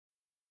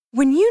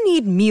When you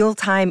need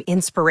mealtime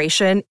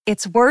inspiration,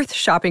 it's worth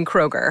shopping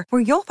Kroger,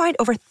 where you'll find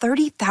over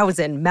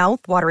 30,000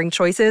 mouth-watering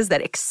choices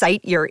that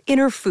excite your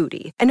inner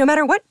foodie. And no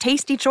matter what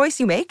tasty choice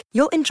you make,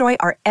 you'll enjoy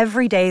our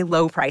everyday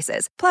low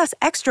prices, plus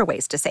extra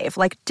ways to save,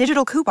 like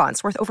digital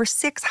coupons worth over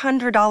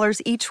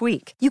 $600 each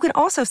week. You can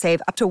also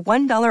save up to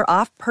 $1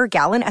 off per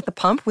gallon at the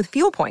pump with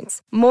fuel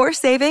points. More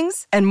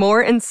savings and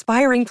more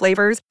inspiring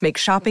flavors make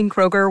shopping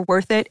Kroger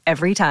worth it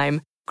every time.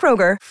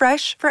 Kroger,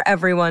 fresh for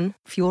everyone.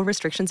 Fuel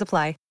restrictions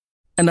apply.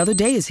 Another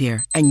day is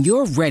here, and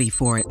you're ready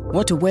for it.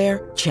 What to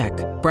wear? Check.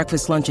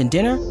 Breakfast, lunch, and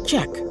dinner?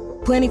 Check.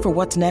 Planning for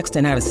what's next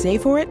and how to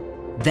save for it?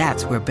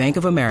 That's where Bank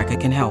of America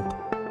can help.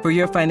 For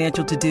your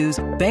financial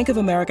to-dos, Bank of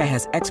America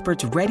has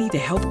experts ready to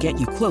help get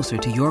you closer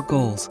to your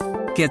goals.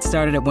 Get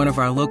started at one of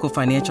our local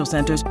financial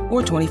centers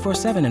or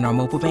 24/7 in our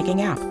mobile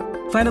banking app.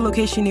 Find a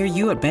location near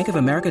you at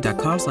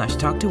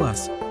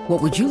bankofamerica.com/talktous.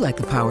 What would you like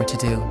the power to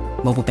do?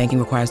 Mobile banking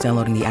requires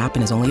downloading the app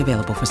and is only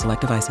available for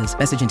select devices.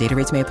 Message and data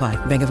rates may apply.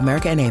 Bank of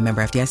America N.A.,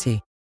 member FDIC.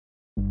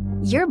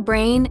 Your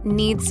brain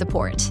needs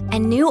support,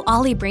 and new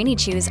Ollie Brainy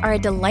Chews are a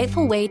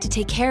delightful way to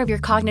take care of your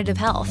cognitive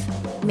health.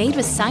 Made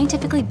with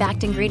scientifically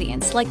backed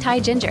ingredients like Thai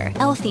ginger,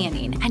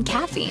 L-theanine, and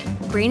caffeine,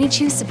 Brainy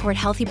Chews support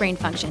healthy brain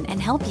function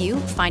and help you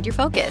find your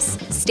focus,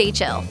 stay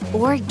chill,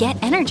 or get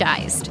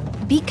energized.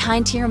 Be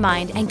kind to your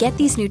mind and get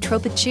these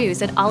nootropic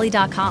chews at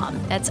ollie.com.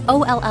 That's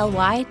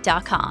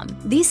OLLY.com.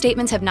 These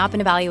statements have not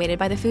been evaluated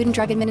by the Food and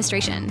Drug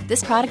Administration.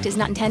 This product is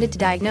not intended to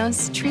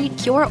diagnose, treat,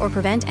 cure, or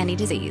prevent any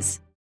disease.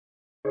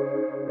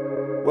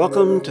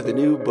 Welcome to the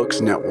New Books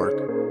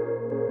Network.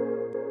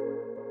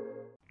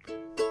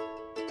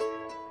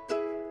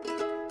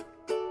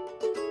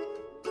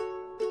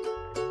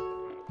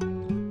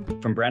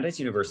 From Brandeis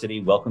University,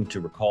 welcome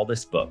to Recall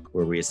This Book,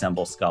 where we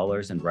assemble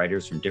scholars and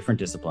writers from different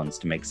disciplines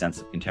to make sense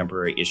of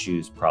contemporary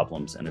issues,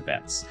 problems, and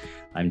events.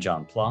 I'm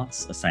John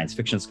Plotz, a science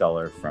fiction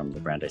scholar from the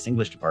Brandeis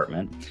English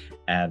Department.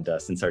 And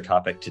since our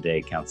topic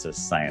today counts as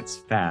science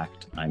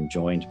fact, I'm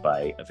joined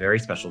by a very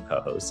special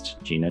co-host,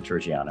 Gina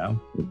Turgiano,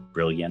 a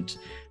brilliant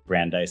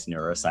Brandeis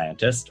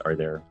neuroscientist. Are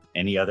there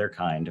any other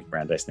kind of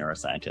Brandeis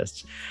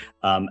neuroscientists?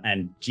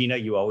 And Gina,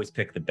 you always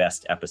pick the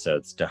best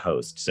episodes to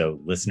host. So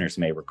listeners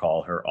may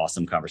recall her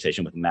awesome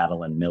conversation with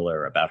Madeline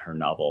Miller about her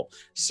novel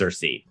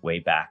Circe way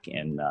back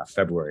in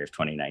February of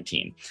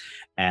 2019.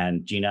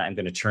 And Gina, I'm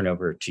going to turn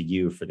over to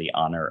you for the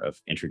honor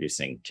of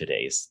introducing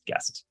today's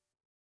guest.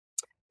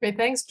 Great.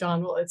 Thanks,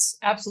 John. Well, it's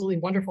absolutely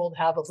wonderful to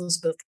have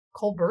Elizabeth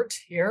Kolbert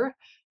here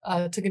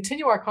to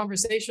continue our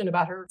conversation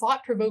about her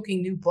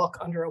thought-provoking new book,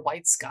 Under a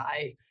White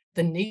Sky,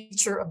 The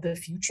Nature of the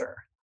Future.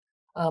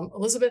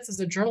 Elizabeth is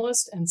a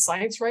journalist and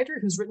science writer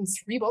who's written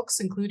 3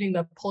 books, including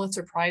the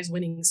Pulitzer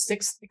Prize-winning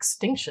Sixth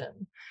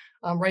Extinction,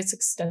 writes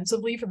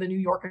extensively for the New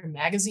Yorker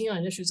magazine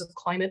on issues of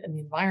climate and the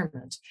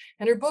environment.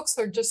 And her books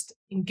are just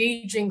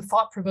engaging,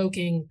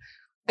 thought-provoking,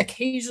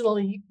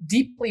 occasionally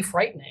deeply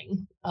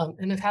frightening,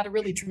 and have had a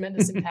really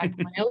tremendous impact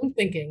on my own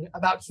thinking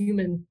about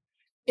human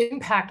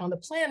impact on the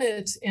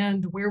planet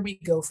and where we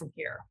go from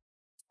here.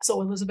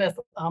 So Elizabeth,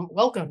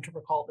 welcome to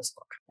Recall This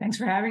Book. Thanks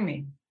for having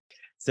me.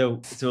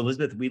 So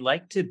Elizabeth, we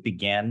like to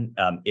begin,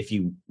 if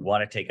you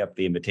want to take up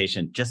the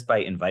invitation, just by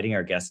inviting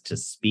our guests to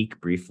speak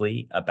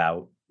briefly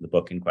about the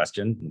book in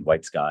question,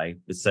 White Sky.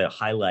 It's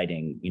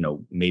highlighting,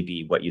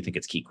 maybe what you think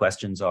its key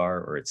questions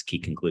are or its key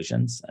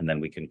conclusions, and then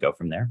we can go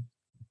from there.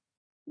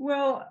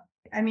 Well,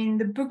 I mean,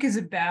 the book is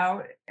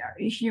about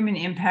human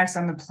impacts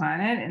on the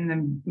planet in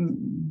the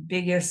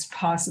biggest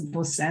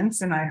possible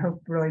sense, and I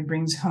hope really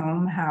brings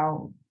home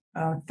how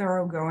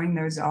thoroughgoing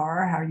those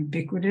are, how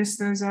ubiquitous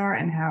those are,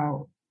 and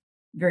how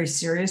very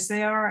serious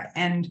they are.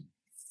 And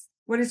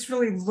what it's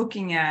really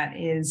looking at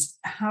is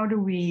how do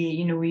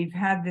we, we've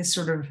had this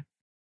sort of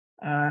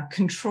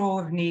control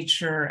of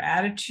nature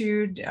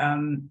attitude.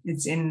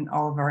 It's in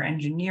all of our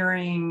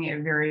engineering,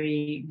 a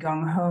very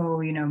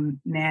gung-ho,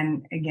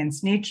 man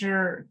against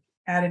nature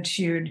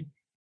attitude.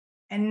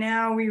 And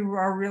now we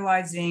are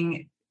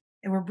realizing,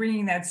 and we're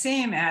bringing that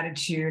same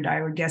attitude,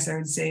 I would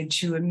say,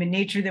 to a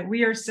nature that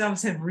we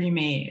ourselves have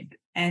remade.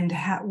 And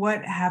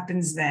what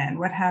happens then?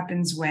 What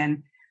happens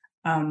when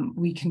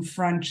we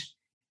confront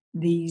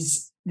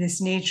this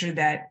nature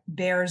that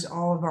bears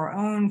all of our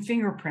own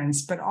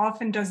fingerprints, but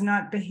often does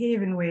not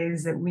behave in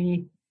ways that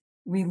we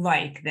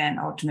like then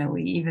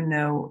ultimately, even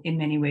though in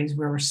many ways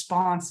we're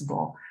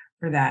responsible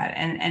for that.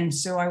 And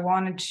so I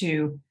wanted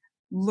to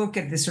look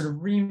at this sort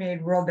of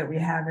remade world that we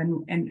have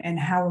and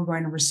how we're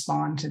going to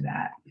respond to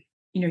that.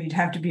 You'd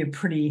have to be a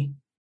pretty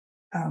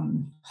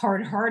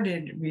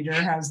hard-hearted reader,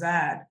 how's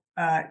that,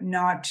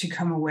 not to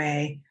come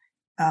away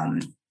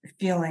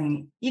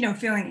feeling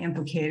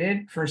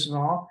implicated, first of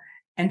all,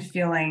 and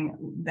feeling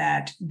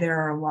that there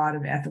are a lot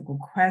of ethical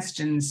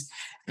questions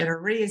that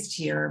are raised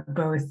here,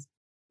 both,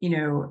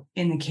 in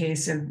the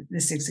case of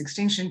the Sixth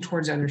Extinction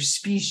towards other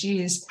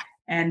species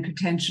and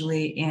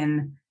potentially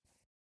in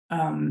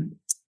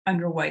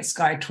Under White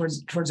Sky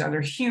towards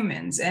other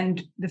humans.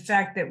 And the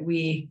fact that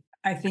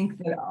I think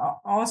that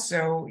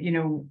also,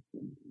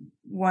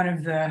 one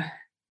of the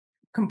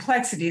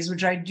complexities,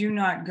 which I do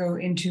not go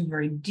into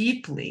very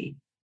deeply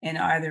in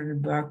either of the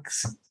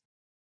books,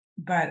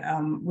 but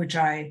which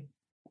I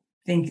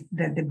think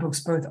that the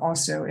books both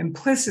also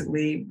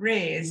implicitly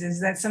raise,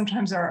 is that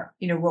sometimes our,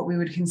 what we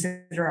would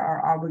consider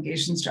our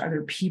obligations to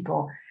other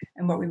people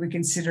and what we would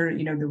consider,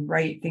 the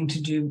right thing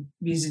to do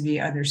vis-a-vis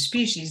other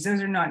species,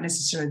 those are not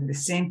necessarily the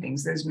same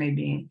things. Those may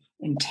be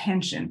in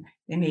tension.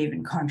 They may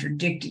even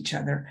contradict each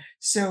other.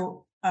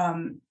 So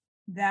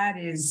that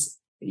is,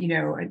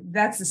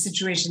 that's the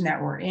situation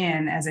that we're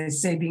in. As I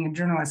say, being a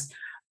journalist,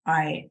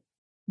 I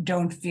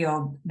don't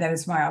feel that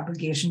it's my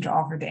obligation to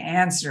offer the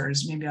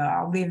answers. Maybe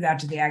I'll leave that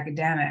to the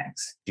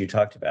academics. You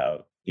talked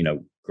about,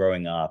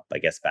 growing up, I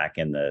guess, back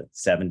in the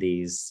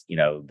 70s,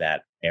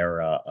 that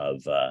era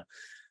of a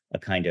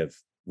kind of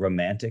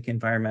romantic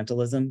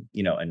environmentalism,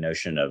 a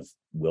notion of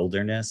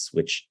wilderness,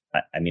 which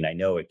I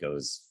know it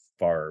goes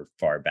far,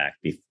 far back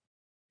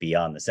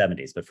beyond the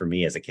 70s. But for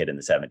me as a kid in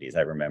the 70s,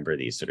 I remember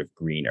these sort of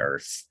green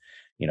earth,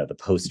 the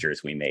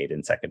posters we made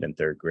in second and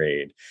third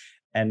grade.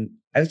 And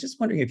I was just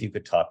wondering if you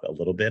could talk a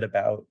little bit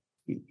about,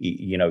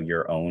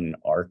 your own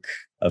arc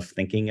of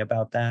thinking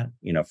about that,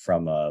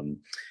 from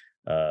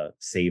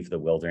Save the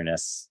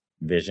Wilderness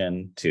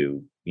vision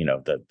to,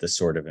 the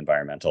sort of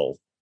environmental,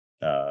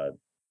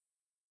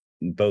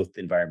 both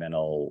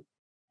environmental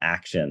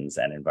actions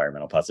and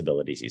environmental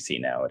possibilities you see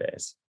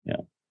nowadays.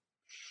 Yeah.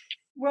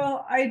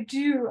 Well, I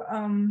do.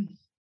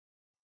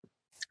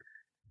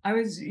 I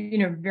was,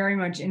 very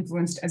much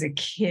influenced as a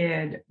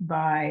kid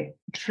by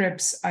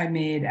trips I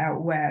made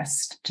out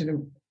west to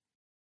the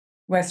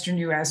Western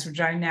US, which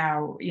I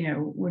now,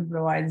 would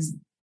realize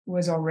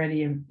was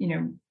already a,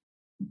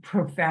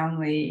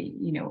 profoundly,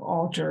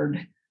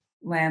 altered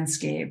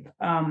landscape.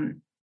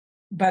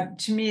 But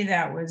to me,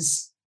 that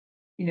was,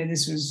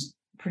 this was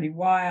pretty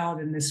wild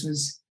and this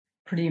was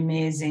pretty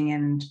amazing.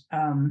 And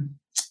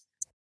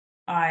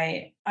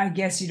I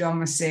guess you'd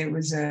almost say it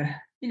was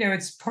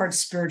it's part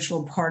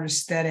spiritual, part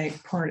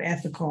aesthetic, part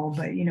ethical,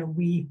 but,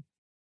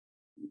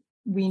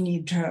 we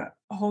need to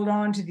hold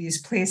on to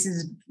these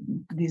places,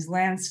 these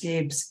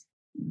landscapes,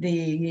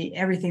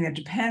 everything that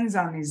depends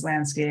on these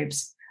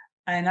landscapes.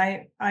 And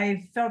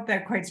I felt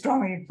that quite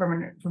strongly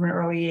from an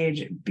early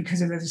age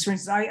because of those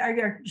experiences. I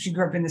actually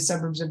grew up in the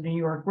suburbs of New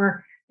York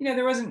where,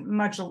 there wasn't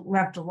much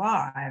left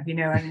alive,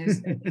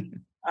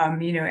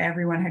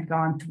 everyone had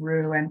gone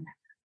through and,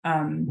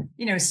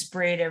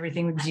 sprayed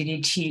everything with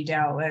DDT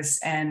doubtless.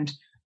 And,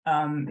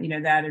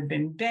 that had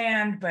been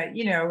banned, but,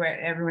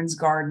 everyone's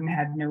garden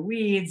had no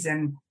weeds.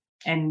 And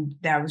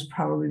that was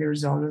probably the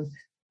result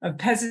of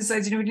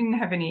pesticides. We didn't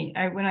have any,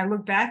 when I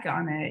look back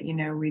on it,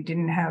 we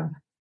didn't have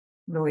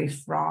really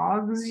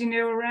frogs,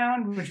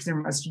 around, which there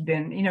must have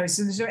been,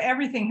 so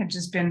everything had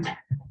just been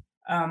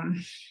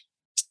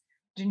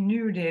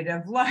denuded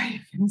of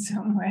life in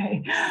some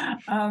way.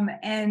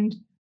 And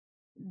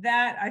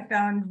that I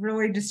found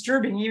really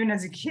disturbing, even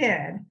as a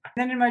kid.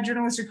 Then in my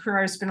journalistic career,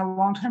 I spent a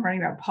long time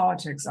writing about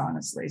politics,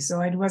 honestly.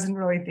 So I wasn't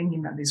really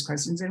thinking about these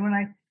questions. And when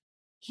I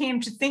came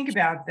to think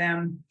about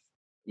them,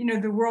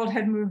 the world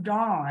had moved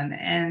on,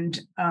 and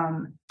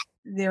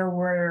there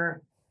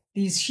were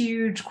these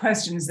huge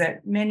questions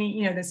that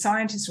many, that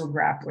scientists were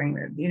grappling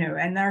with,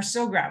 and they're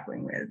still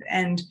grappling with.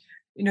 And,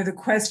 the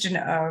question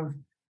of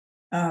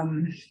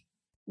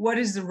what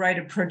is the right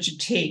approach to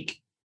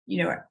take?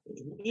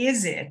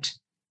 Is it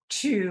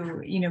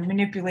to,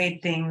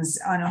 manipulate things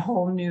on a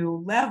whole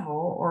new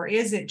level, or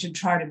is it to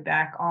try to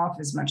back off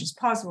as much as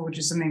possible, which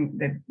is something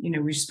that,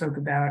 we spoke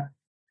about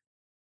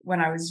when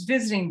I was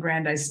visiting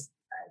Brandeis.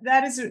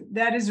 That is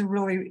a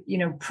really,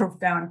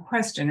 profound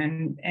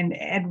question. And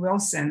Ed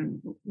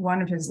Wilson,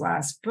 one of his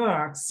last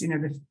books,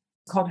 it's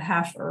called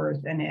Half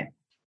Earth, and it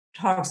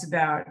talks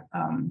about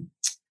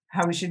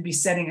how we should be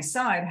setting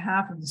aside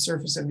half of the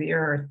surface of the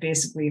earth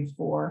basically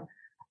for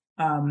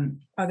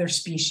other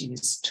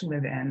species to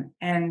live in.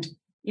 And,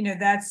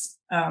 that's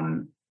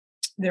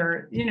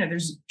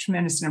there's a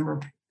tremendous number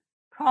of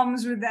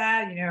problems with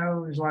that.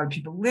 There's a lot of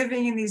people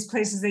living in these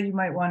places that you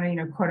might want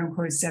to, quote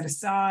unquote, set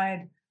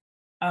aside.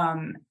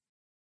 And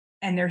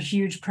there are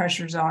huge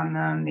pressures on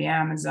them, the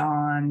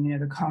Amazon,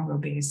 the Congo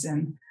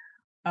Basin.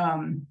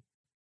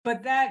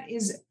 But that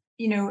is,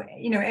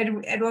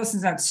 Ed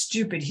Wilson's not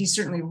stupid. He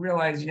certainly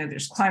realized,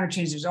 there's climate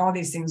change, there's all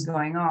these things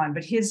going on.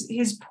 But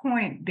his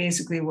point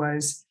basically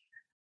was,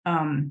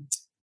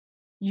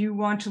 you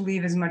want to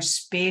leave as much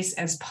space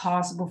as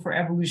possible for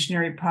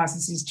evolutionary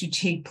processes to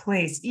take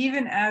place,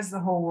 even as the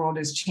whole world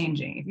is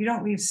changing. If you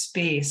don't leave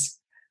space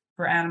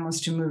for animals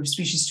to move,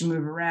 species to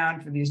move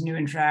around, for these new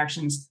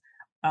interactions,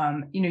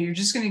 you're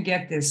just going to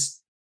get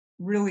this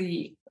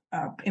really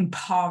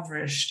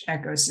impoverished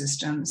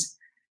ecosystems.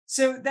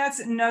 So that's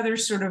another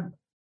sort of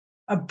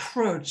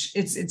approach.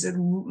 It's a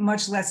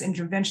much less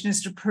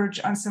interventionist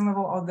approach on some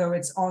level, although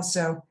it's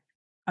also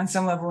on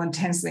some level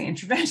intensely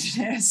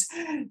interventionist.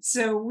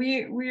 So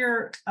we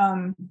are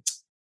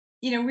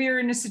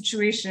in a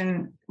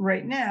situation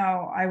right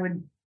now, I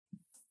would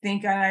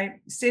think, and I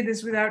say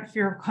this without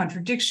fear of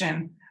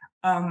contradiction,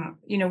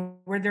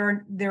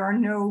 where there are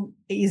no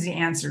easy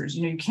answers.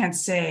 You can't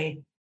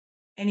say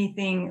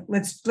anything.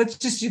 Let's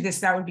just do this.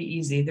 That would be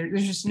easy.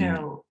 There's just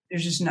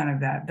none of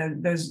that.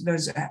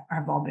 Those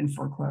have all been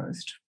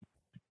foreclosed.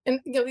 And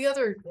the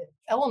other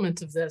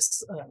element of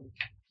this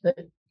that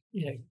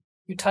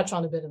you touch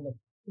on a bit in the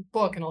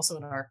book and also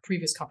in our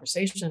previous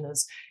conversation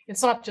is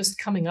it's not just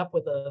coming up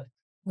with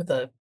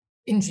a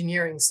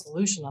engineering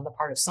solution on the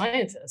part of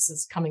scientists.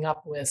 It's coming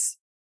up with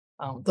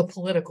the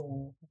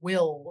political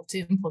will to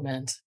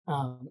implement.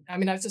 I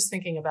was just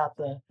thinking about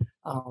the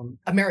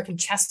American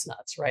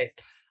chestnuts, right?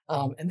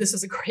 And this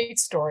is a great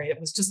story. It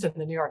was just in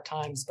the New York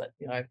Times, but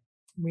I've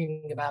been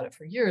reading about it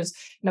for years.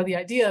 The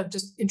idea of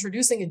just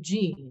introducing a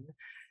gene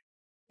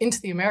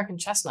into the American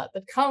chestnut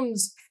that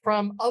comes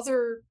from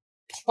other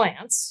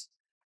plants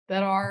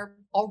that are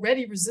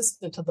already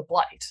resistant to the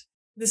blight.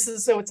 It's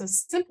a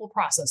simple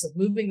process of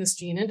moving this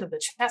gene into the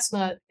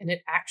chestnut, and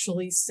it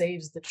actually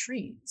saves the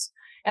trees.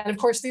 And of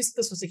course, this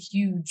was a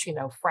huge,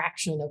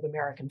 fraction of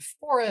American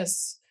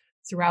forests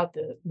throughout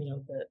the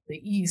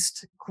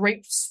East.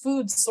 Great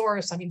food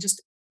source.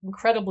 Just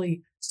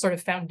incredibly sort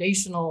of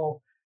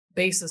foundational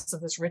basis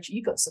of this rich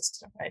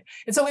ecosystem, right?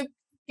 And so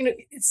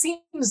it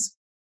seems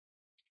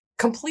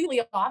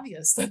completely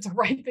obvious that the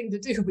right thing to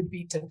do would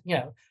be to,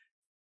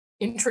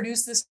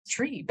 introduce this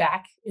tree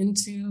back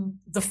into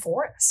the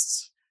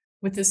forests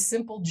with this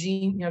simple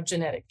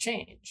genetic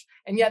change.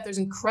 And yet there's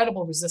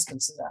incredible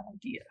resistance to that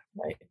idea,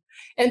 right?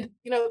 And,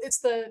 it's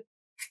the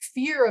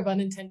fear of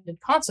unintended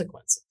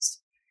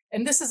consequences.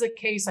 And this is a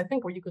case, I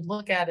think, where you could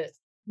look at it,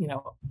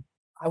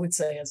 I would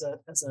say as a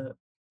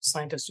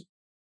scientist who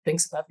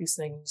thinks about these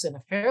things in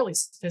a fairly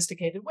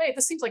sophisticated way,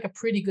 this seems like a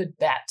pretty good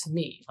bet to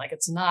me. Like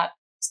it's not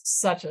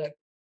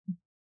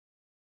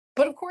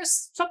but of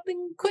course,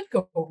 something could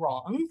go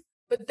wrong.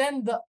 But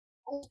then the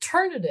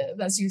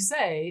alternative, as you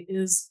say,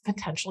 is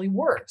potentially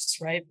worse,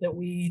 right? That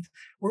we're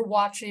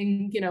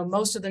watching,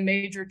 most of the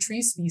major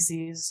tree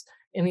species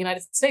in the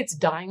United States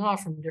dying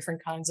off from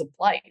different kinds of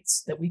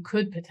blights that we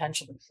could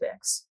potentially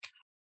fix.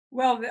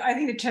 Well, I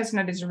think the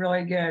chestnut is a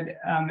really good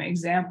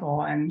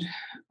example. And,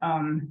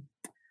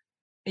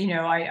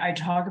 I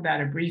talk about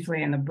it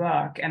briefly in the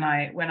book. And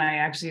when I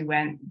actually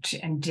went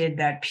and did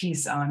that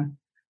piece on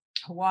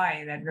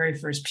Hawaii, that very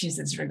first piece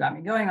that sort of got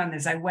me going on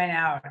this, I went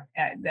out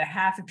at the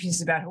half a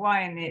piece about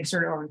Hawaii and the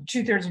sort of over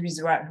 2/3 of the piece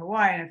about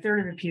Hawaii and a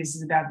third of the piece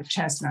is about the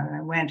chestnut. And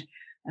I went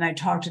and I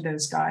talked to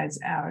those guys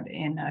out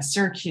in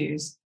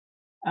Syracuse.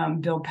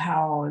 Bill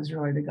Powell is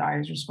really the guy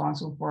who's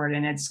responsible for it.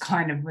 And it's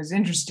kind of was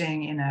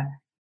interesting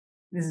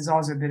this is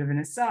also a bit of an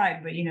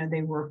aside, but,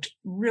 they worked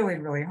really,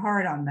 really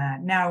hard on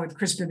that. Now with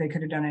CRISPR, they could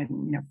have done it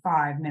in,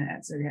 5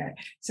 minutes. Okay.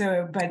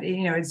 So, but,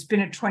 it's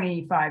been a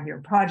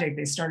 25-year project.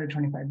 They started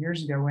 25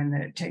 years ago when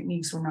the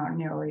techniques were not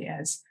nearly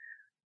as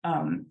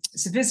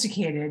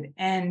sophisticated.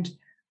 And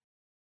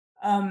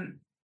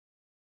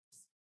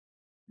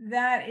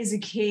that is a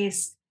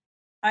case,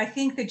 I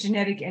think that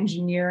genetic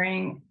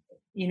engineering,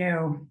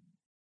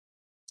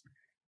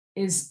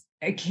 is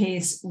a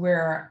case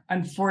where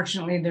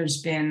unfortunately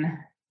there's been,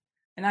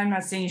 and I'm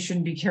not saying you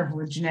shouldn't be careful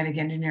with genetic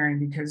engineering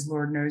because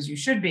Lord knows you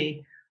should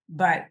be,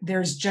 but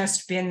there's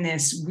just been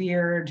this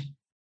weird,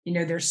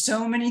 there's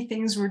so many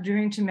things we're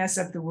doing to mess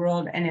up the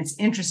world. And it's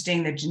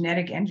interesting that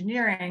genetic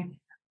engineering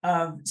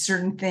of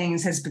certain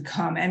things has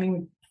become,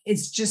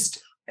 it's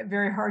just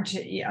very hard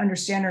to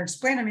understand or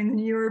explain.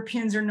 The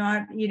Europeans are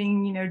not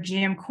eating,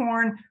 GM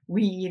corn.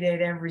 We eat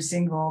it every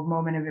single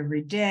moment of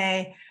every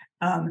day.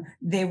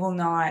 They will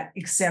not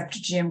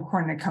accept GM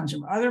corn that comes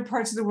from other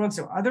parts of the world.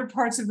 So other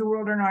parts of the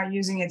world are not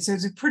using it. So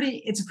it's pretty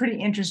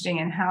interesting.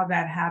 And how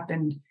that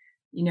happened,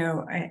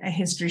 a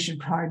history should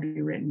probably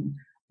be written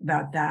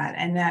about that.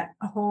 And that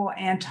whole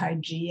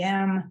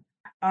anti-GM,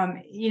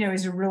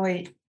 is a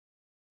really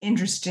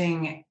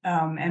interesting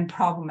and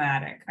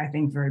problematic, I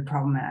think very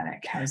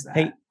problematic. How's that?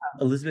 Hey,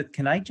 Elizabeth,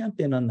 can I jump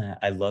in on that?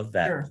 I love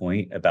that Sure.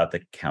 point about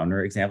the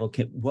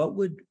counterexample. What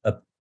would a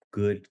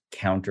good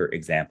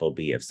counterexample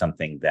be of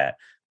something that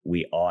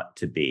we ought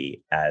to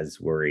be as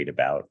worried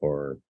about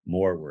or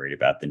more worried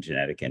about than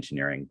genetic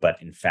engineering,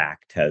 but in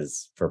fact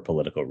has, for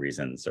political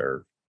reasons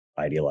or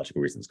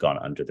ideological reasons, gone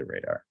under the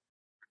radar?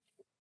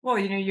 Well,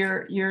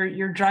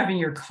 you're driving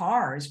your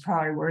car is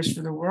probably worse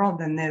for the world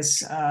than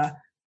this,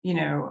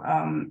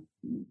 putting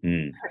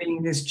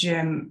this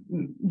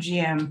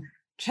GM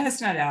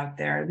chestnut out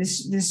there.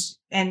 This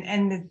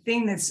and the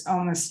thing that's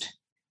almost,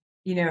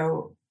 I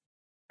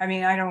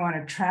don't want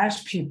to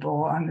trash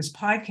people on this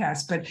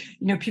podcast, but,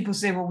 people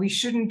say, well, we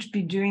shouldn't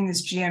be doing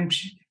this GM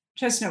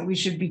chestnut. We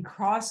should be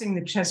crossing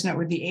the chestnut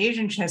with the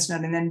Asian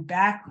chestnut and then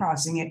back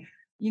crossing it.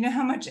 You know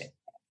how much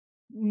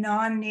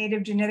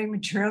non-native genetic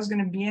material is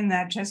going to be in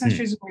that chestnut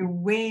tree? Is going to be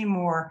way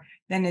more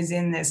than is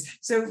in this.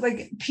 So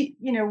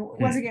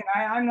once again,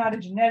 I'm not a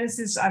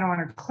geneticist. I don't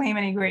want to claim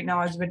any great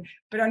knowledge,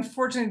 but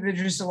unfortunately, there's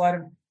just a lot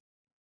of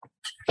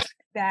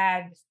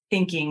bad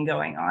thinking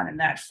going on in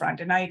that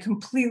front. And I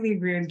completely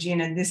agree with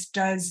Gina. This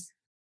does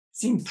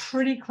seem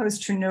pretty close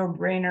to a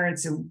no-brainer.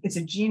 It's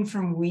a gene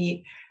from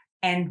wheat.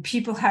 And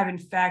people have in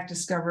fact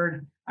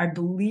discovered, I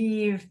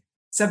believe,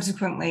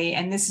 subsequently,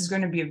 and this is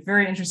going to be a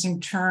very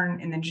interesting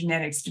turn in the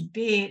genetics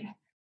debate,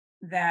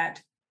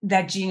 that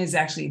gene is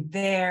actually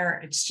there,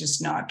 it's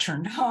just not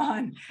turned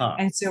on.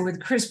 And so with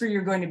CRISPR,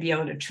 you're going to be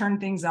able to turn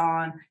things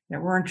on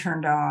that weren't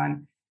turned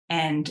on,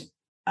 and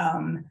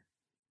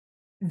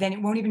then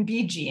it won't even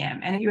be GM.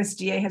 And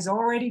USDA has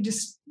already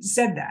just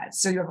said that.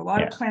 So you have a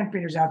lot of plant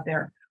breeders out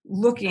there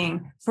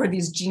looking for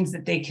these genes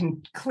that they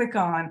can click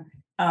on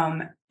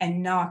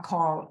and not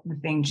call the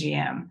thing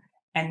GM.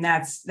 And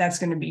that's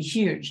going to be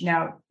huge.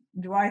 Now,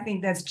 do I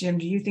think that's GM?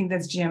 Do you think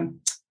that's GM?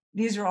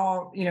 These are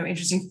all,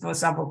 interesting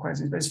philosophical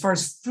questions. But as far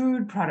as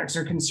food products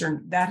are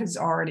concerned, that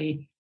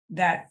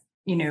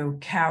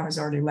cow has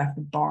already left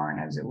the barn,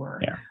 as it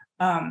were. Yeah.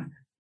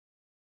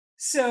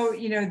 So,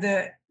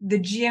 the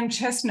GM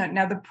chestnut.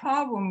 Now, the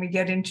problem we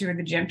get into with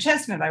the GM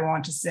chestnut, I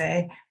want to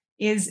say,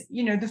 is,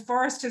 the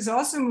forest has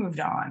also moved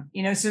on.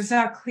 So it's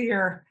not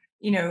clear,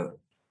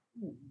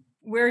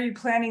 where are you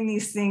planting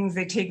these things?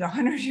 They take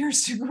 100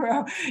 years to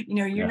grow.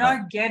 You're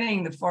not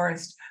getting the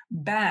forest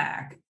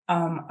back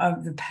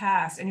of the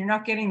past, and you're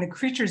not getting the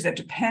creatures that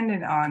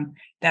depended on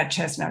that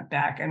chestnut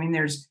back. I mean,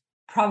 there's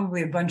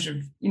probably a bunch of,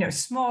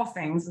 small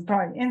things,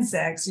 probably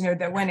insects,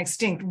 that went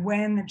extinct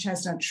when the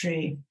chestnut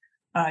tree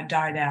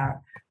died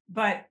out.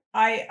 But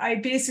I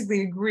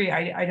basically agree.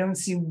 I don't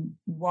see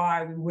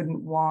why we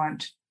wouldn't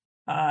want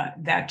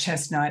that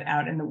chestnut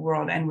out in the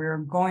world. And we're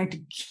going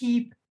to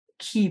keep,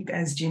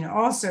 as Gina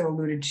also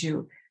alluded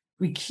to,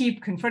 we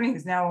keep confronting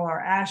this. Now all our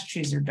ash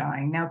trees are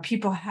dying. Now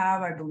people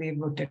have, I believe,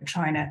 looked at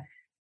trying to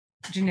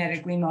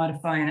genetically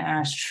modify an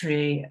ash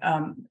tree.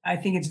 I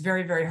think it's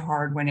very, very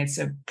hard when it's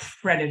a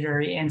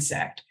predatory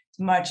insect. It's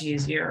much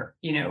easier,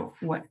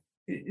 what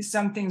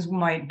some things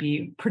might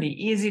be pretty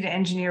easy to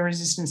engineer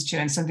resistance to,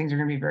 and some things are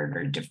going to be very,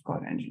 very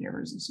difficult to engineer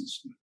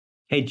resistance to.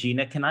 Hey,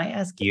 Gina, can I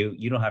ask you,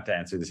 you don't have to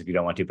answer this if you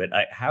don't want to, but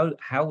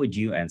how would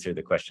you answer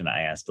the question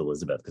I asked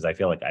Elizabeth? Because I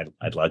feel like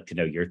I'd like to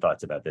know your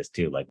thoughts about this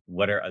too. Like,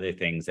 what are other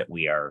things that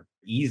we are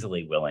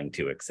easily willing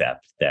to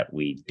accept that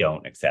we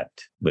don't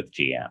accept with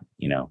GM?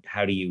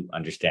 How do you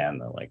understand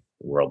the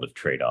world of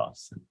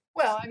trade-offs?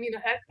 Well, I mean,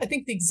 I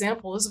think the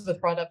example Elizabeth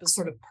brought up is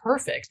sort of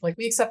perfect. Like,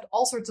 we accept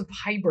all sorts of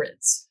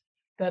hybrids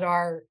that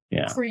are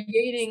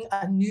creating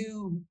a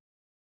new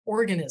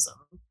organism.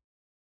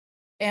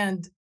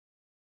 And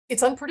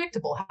it's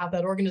unpredictable how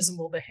that organism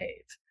will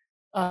behave.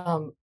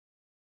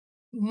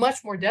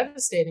 Much more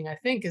devastating, I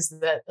think, is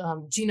that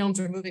genomes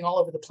are moving all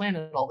over the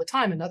planet all the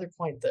time. Another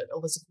point that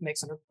Elizabeth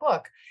makes in her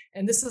book.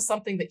 And this is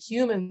something that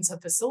humans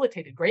have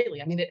facilitated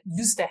greatly. I mean, it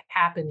used to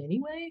happen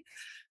anyway,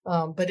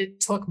 but it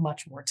took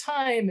much more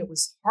time. It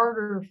was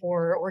harder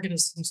for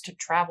organisms to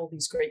travel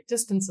these great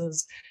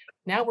distances.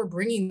 Now we're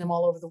bringing them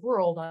all over the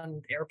world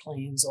on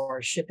airplanes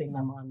or shipping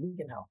them on,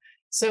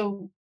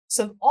 So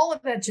all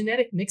of that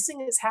genetic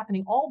mixing is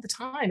happening all the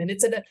time, and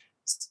it's at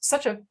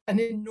such an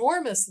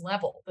enormous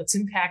level that's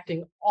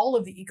impacting all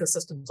of the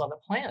ecosystems on the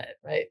planet,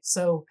 right?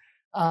 So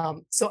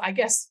I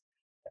guess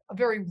a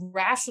very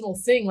rational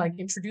thing like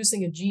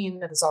introducing a gene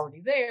that is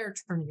already there,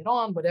 turning it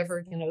on,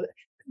 whatever,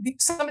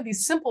 some of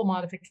these simple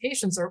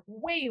modifications are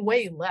way,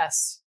 way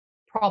less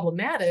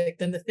problematic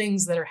than the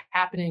things that are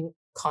happening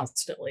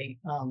constantly,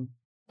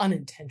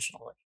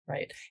 unintentionally,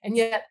 right? And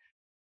yet,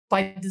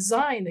 by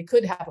design, they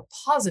could have a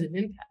positive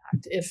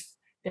impact if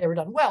they were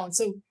done well. And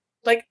so,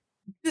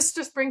 this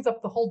just brings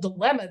up the whole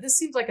dilemma. This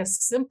seems like a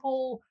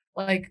simple,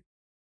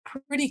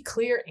 pretty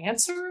clear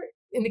answer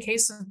in the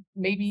case of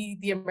maybe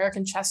the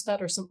American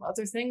chestnut or some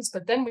other things.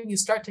 But then when you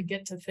start to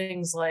get to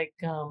things like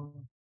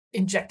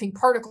injecting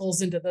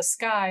particles into the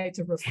sky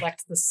to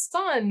reflect the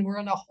sun, we're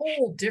on a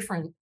whole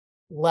different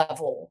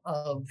level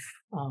of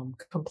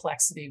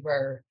complexity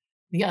where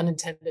the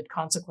unintended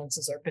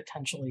consequences are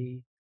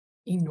potentially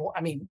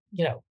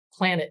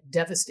planet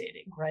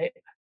devastating, right?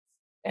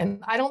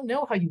 And I don't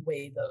know how you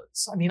weigh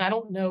those. I mean, I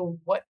don't know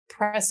what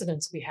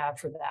precedents we have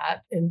for that.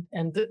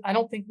 And I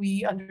don't think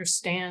we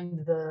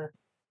understand the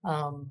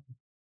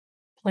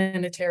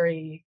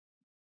planetary,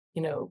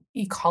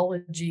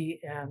 ecology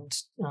and,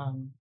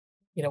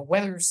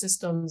 weather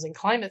systems and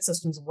climate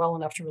systems well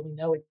enough to really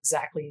know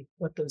exactly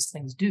what those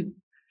things do.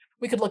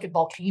 We could look at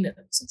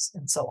volcanoes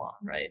and so on,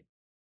 right?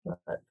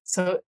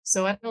 So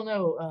I don't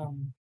know.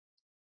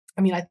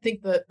 I mean, I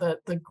think that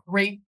the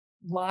great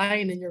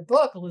line in your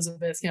book,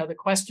 Elizabeth, the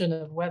question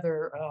of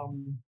whether,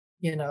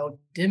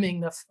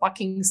 dimming the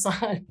fucking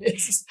sun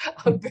is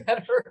a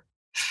better,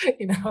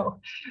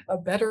 a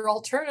better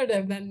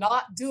alternative than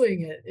not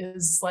doing it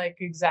is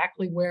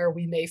exactly where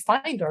we may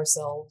find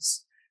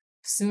ourselves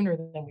sooner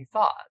than we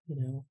thought,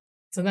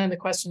 So then the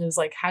question is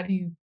how do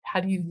you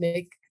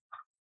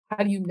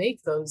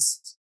make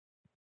those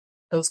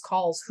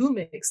calls? Who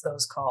makes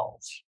those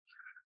calls?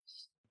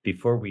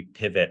 Before we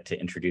pivot to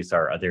introduce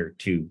our other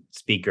two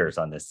speakers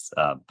on this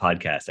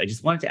podcast, I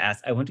just wanted to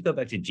ask, I want to go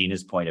back to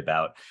Gina's point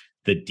about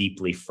the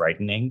deeply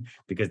frightening,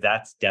 because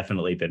that's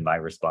definitely been my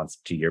response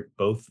to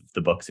both the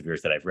books of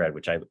yours that I've read,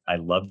 which I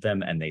loved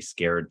them and they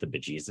scared the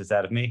bejesus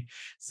out of me.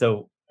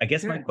 So I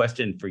guess my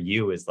question for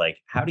you is like,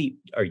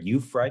 are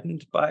you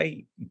frightened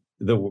by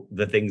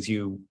the things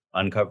you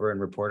uncover and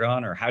report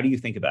on, or how do you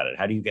think about it?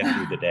 How do you get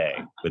through the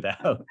day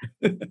without?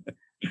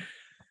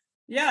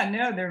 Yeah,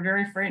 no, they're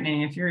very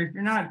frightening. If you're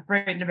not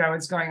frightened about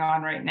what's going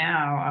on right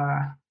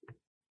now,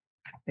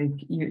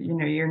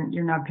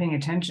 you're not paying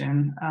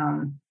attention.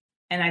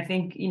 And I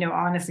think,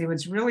 honestly,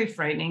 what's really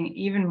frightening,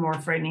 even more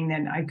frightening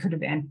than I could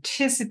have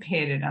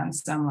anticipated on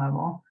some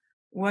level,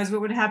 was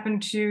what would happen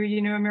to,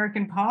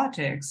 American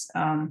politics.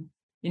 So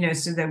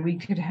that we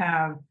could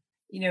have,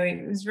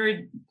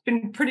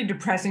 been pretty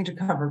depressing to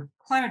cover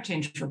climate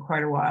change for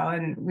quite a while.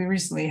 And we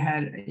recently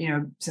had,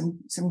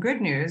 some good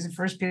news, the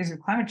first piece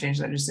of climate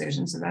change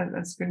legislation. So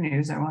that's good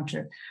news. I want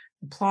to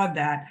applaud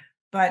that.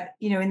 But,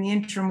 in the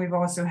interim, we've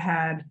also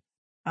had,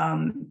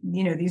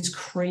 these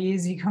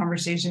crazy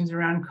conversations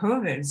around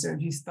COVID. So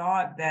if you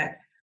thought that,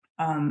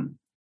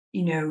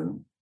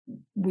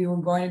 we were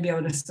going to be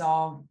able to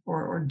solve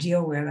or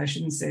deal with, I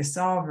shouldn't say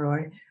solve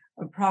really,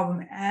 a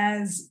problem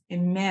as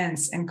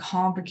immense and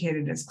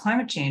complicated as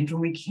climate change,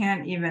 when we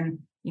can't even,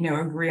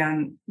 agree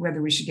on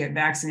whether we should get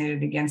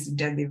vaccinated against a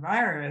deadly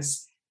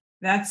virus,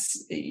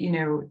 that's,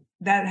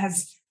 that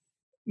has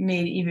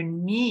made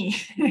even me,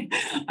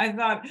 I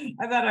thought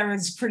I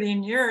was pretty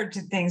inured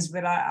to things,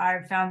 but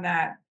I found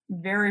that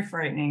very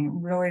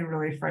frightening, really,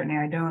 really frightening.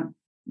 I don't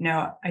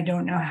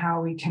know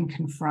how we can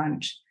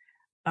confront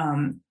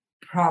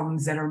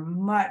problems that are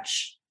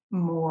much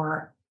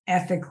more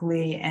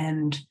ethically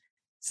and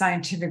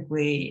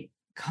scientifically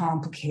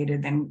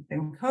complicated than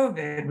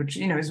COVID, which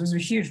was a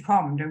huge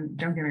problem.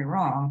 Don't get me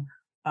wrong,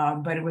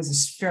 but it was a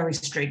fairly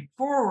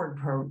straightforward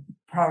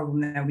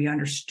problem that we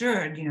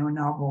understood. A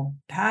novel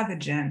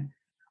pathogen.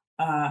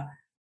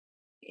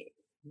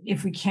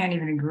 If we can't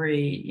even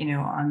agree,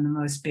 on the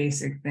most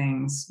basic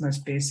things,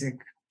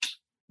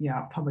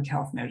 public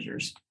health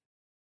measures.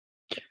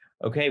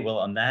 Okay, well,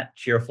 on that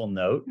cheerful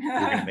note, we're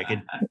going to make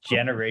a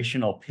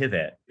generational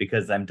pivot,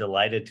 because I'm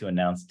delighted to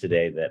announce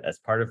today that as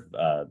part of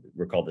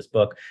Recall This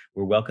Book,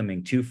 we're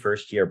welcoming 2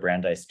 first-year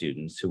Brandeis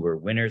students who were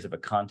winners of a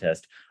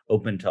contest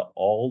open to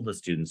all the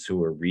students who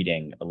were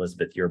reading,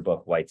 Elizabeth, your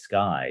book, White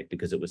Sky,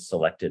 because it was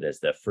selected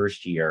as the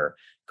first-year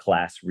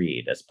class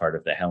read as part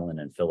of the Helen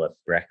and Philip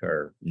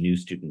Brecher New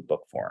Student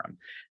Book Forum.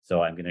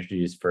 So I'm going to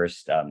introduce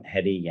first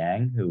Hedy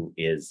Yang, who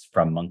is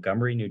from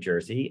Montgomery, New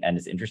Jersey, and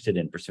is interested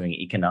in pursuing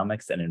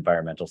economics and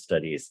environmental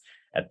studies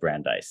at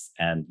Brandeis.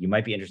 And you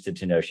might be interested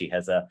to know she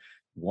has a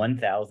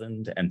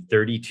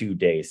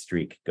 1,032-day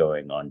streak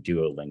going on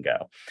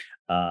Duolingo.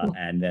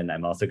 And then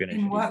I'm also going to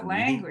introduce... In what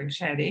language,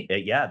 Hedy?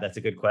 Yeah, that's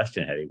a good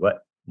question, Hedy.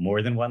 What,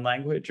 more than one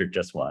language or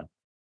just one?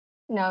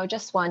 No,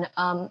 just one.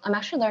 I'm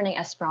actually learning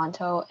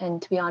Esperanto,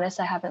 and to be honest,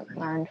 I haven't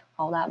learned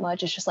all that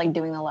much. It's just like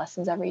doing the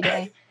lessons every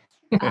day.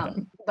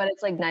 But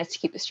it's like nice to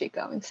keep the streak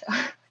going. So.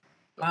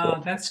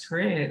 Oh, that's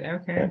great.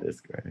 Okay. That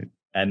is great.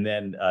 And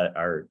then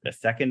our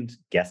second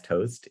guest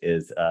host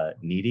is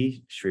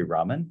Nidhi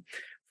Sriraman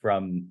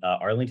from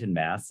Arlington,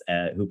 Mass.,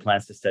 who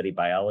plans to study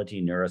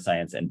biology,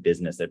 neuroscience, and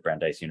business at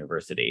Brandeis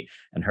University.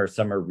 And her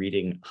summer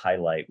reading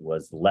highlight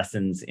was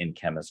Lessons in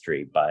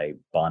Chemistry by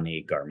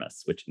Bonnie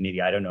Garmus, which,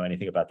 Nidhi, I don't know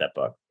anything about that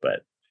book,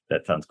 but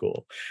that sounds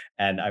cool.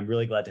 And I'm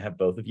really glad to have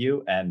both of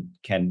you. And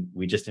can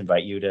we just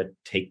invite you to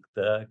take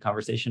the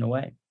conversation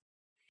away?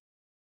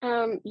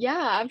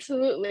 Yeah,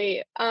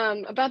 absolutely.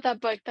 About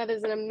that book, that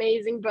is an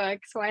amazing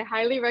book. So I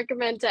highly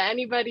recommend to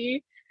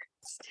anybody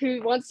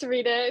who wants to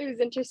read it,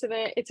 who's interested in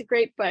it. It's a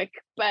great book.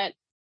 But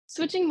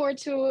switching more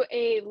to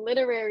a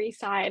literary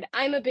side,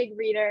 I'm a big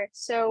reader.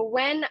 So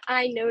when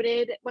I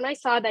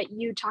saw that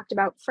you talked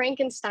about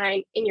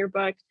Frankenstein in your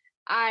book,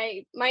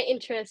 my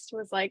interest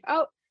was like,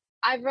 oh,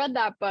 I've read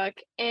that book.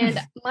 And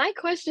my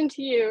question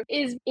to you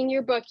is, in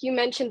your book, you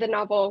mentioned the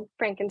novel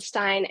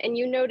Frankenstein, and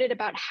you noted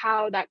about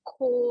how that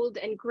cold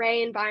and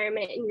gray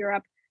environment in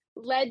Europe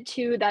led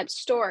to that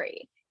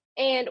story.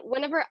 And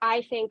whenever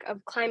I think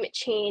of climate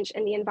change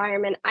and the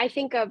environment, I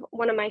think of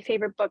one of my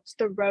favorite books,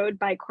 The Road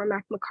by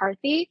Cormac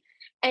McCarthy.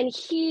 And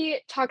he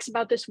talks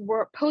about this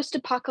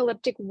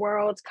post-apocalyptic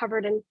world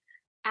covered in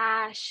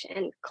ash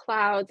and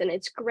clouds, and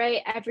it's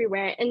gray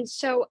everywhere. And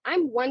so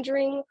I'm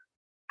wondering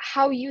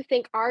how you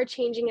think our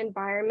changing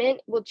environment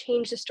will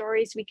change the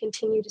stories we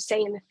continue to say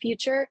in the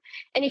future.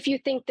 And if you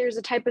think there's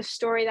a type of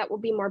story that will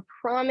be more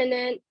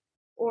prominent,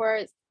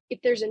 or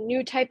if there's a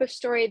new type of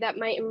story that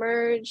might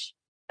emerge.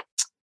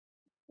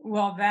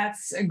 Well,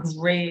 that's a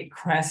great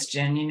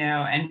question,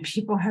 and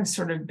people have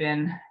sort of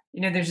been,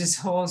 there's this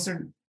whole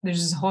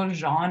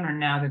genre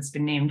now that's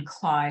been named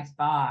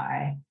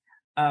cli-fi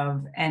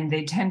and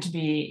they tend to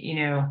be,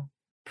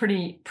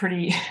 pretty,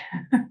 pretty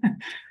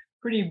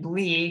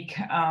bleak,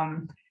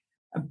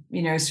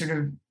 sort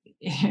of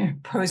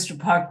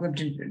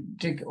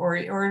post-apocalyptic or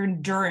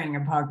even during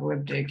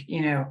apocalyptic,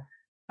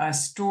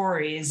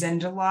 stories.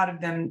 And a lot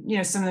of them,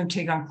 some of them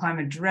take on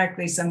climate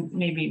directly, some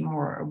maybe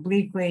more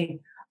obliquely.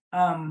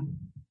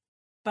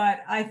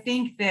 But I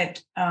think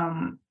that,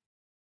 one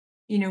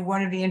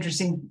of the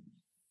interesting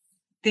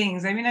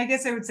things, I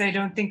guess I would say I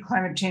don't think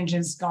climate change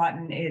has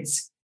gotten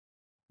its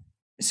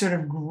sort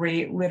of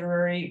great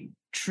literary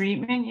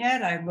treatment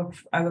yet. I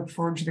look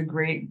forward to the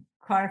great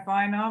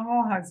Cli-Fi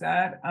novel. How's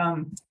that?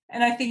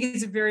 And I think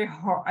it's a very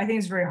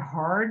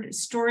hard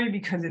story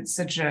because it's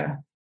such a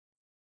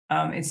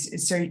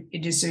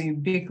it is so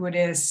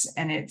ubiquitous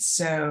and it's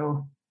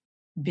so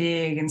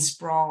big and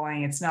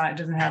sprawling. It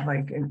doesn't have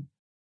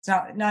it's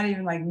not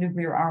even like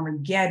nuclear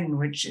Armageddon,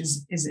 which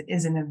is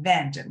an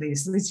event, at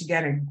least you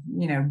get a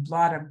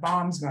lot of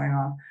bombs going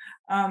off.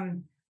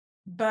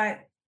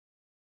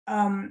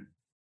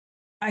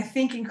 I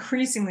think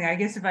increasingly, I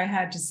guess if I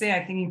had to say,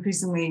 I think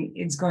increasingly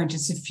it's going to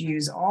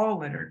suffuse all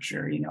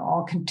literature,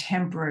 all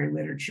contemporary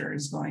literature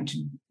is going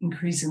to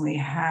increasingly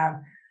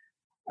have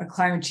a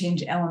climate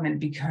change element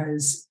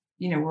because,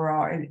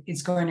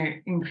 it's going to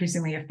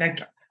increasingly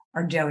affect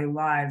our daily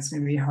lives. It's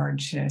going to be hard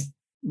to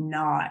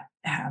not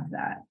have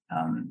that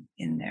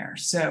in there.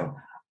 So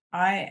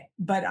I'm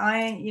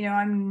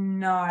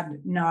not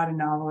a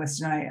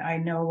novelist, and I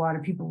know a lot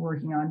of people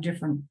working on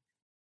different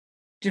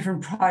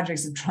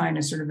projects of trying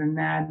to sort of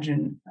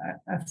imagine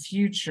the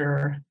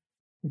future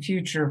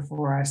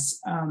for us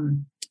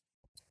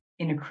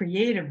in a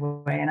creative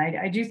way. And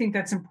I do think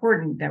that's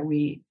important that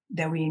we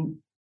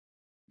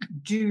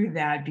do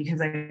that,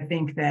 because I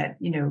think that,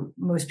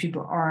 most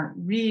people aren't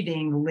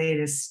reading the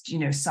latest,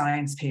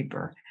 science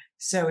paper.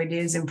 So it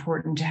is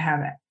important to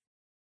have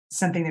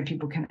something that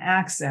people can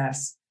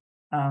access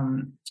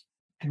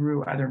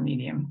through other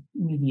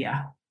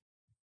media.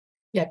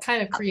 Yeah,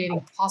 kind of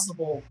creating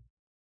possible,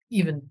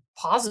 even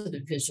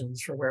positive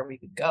visions for where we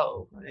could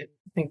go. Right?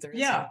 I think there is.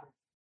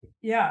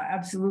 Yeah,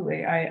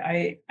 absolutely.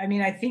 I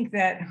mean, I think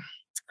that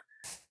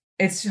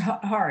it's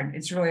hard.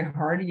 It's really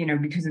hard,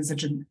 because it's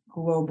such a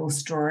global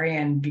story,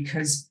 and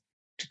because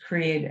to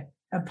create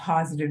a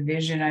positive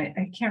vision,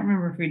 I can't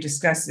remember if we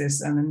discussed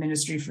this on the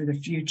Ministry for the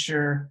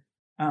Future.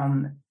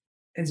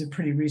 Is a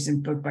pretty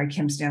recent book by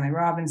Kim Stanley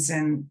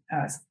Robinson,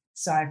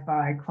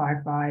 sci-fi,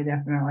 Cli-Fi,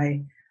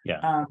 definitely.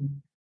 Yeah.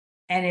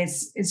 And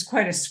it's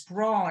quite a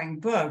sprawling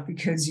book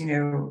because,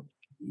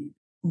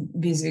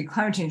 basically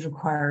climate change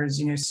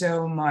requires,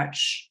 so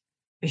much,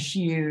 a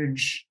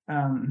huge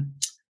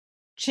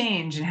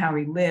change in how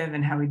we live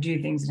and how we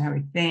do things and how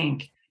we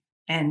think.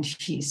 And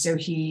he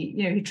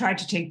tried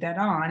to take that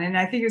on. And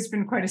I think it's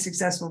been quite a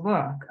successful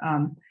book.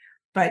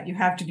 But you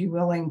have to be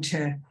willing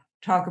to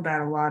talk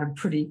about a lot of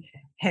pretty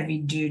heavy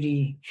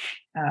duty,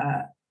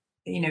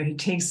 he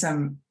takes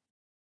some,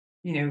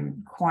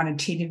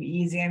 quantitative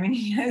easing. I mean,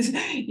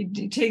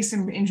 he takes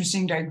some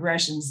interesting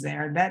digressions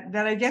there that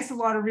I guess a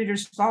lot of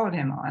readers followed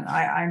him on.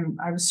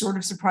 I was sort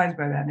of surprised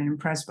by that and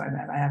impressed by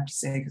that, I have to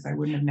say, because I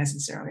wouldn't have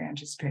necessarily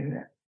anticipated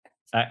it.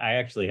 I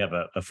actually have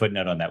a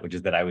footnote on that, which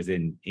is that I was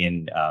in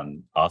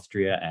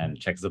Austria and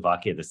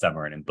Czechoslovakia this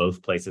summer, and in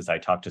both places I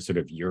talked to sort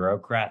of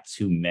Eurocrats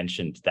who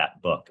mentioned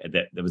that book.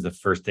 That was the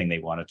first thing they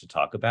wanted to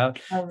talk about.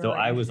 Oh, really? So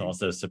I was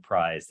also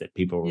surprised that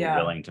people were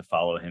willing to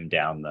follow him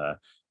down the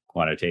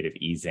quantitative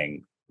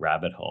easing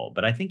rabbit hole.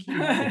 But I think he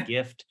has a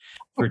gift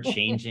for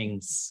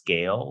changing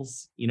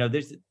scales.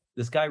 There's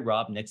this guy,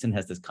 Rob Nixon,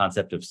 has this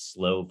concept of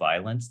slow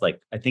violence. Like,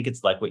 I think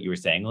it's like what you were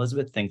saying,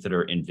 Elizabeth, things that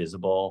are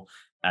invisible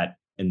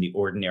in the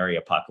ordinary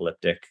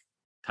apocalyptic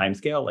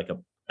timescale,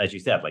 as you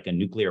said, like a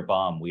nuclear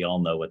bomb. We all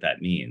know what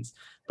that means,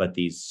 but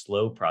these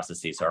slow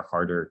processes are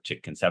harder to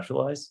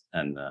conceptualize.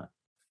 And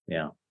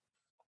I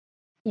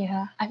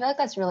feel like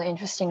that's really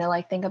interesting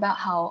to think about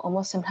how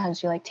almost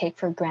sometimes you take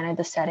for granted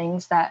the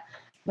settings that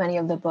many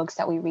of the books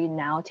that we read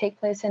now take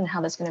place in, how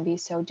that's going to be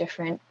so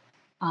different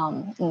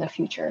in the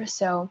future.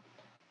 So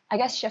I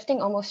guess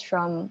shifting almost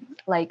from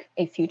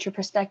a future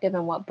perspective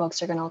and what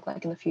books are going to look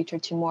like in the future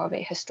to more of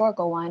a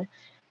historical one.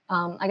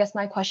 I guess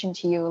my question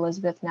to you,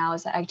 Elizabeth, now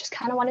is that I just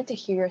kind of wanted to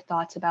hear your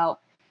thoughts about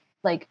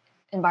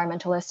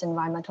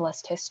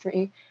environmentalist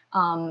history.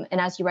 And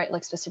as you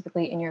write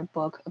specifically in your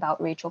book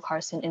about Rachel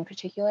Carson in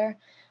particular,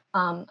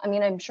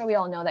 I'm sure we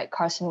all know that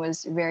Carson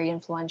was very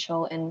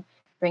influential in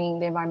bringing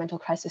the environmental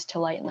crisis to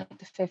light in the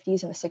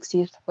 50s and the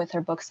 60s with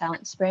her book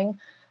Silent Spring.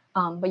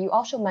 But you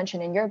also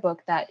mentioned in your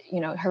book that,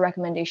 her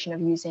recommendation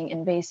of using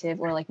invasive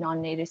or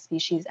non-native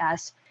species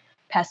as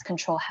pest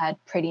control had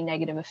pretty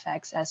negative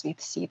effects, as we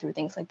see through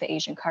things like the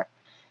Asian carp.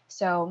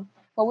 So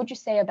what would you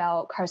say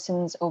about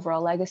Carson's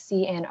overall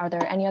legacy? And are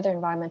there any other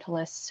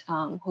environmentalists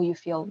who you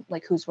feel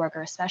whose work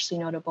are especially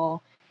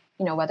notable,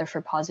 whether for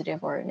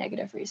positive or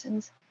negative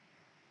reasons?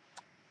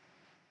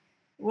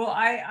 Well,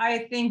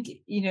 I think,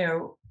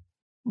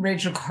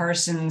 Rachel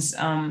Carson's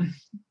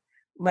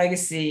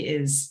legacy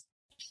is,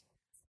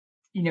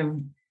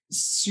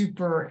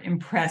 super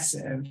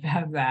impressive.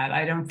 Have that.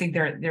 I don't think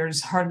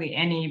there's hardly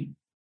any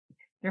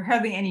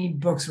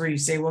books where you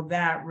say, well,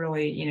 that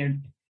really,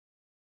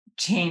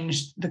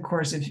 changed the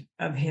course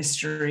of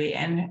history,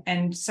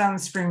 and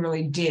Silent Spring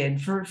really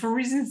did for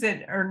reasons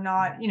that are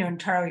not,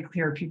 entirely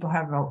clear. People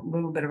have a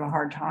little bit of a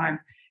hard time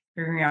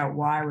figuring out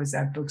why was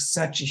that book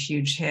such a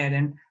huge hit.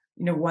 And,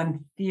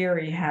 one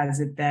theory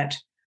has it that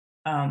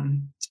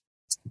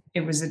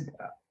it was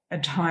a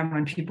time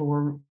when people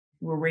were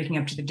waking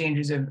up to the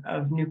dangers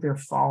of nuclear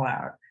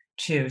fallout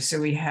too.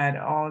 So we had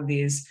all of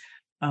these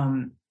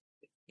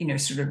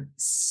sort of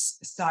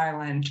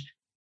silent,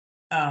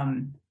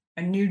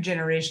 a new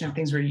generation of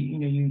things where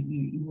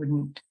you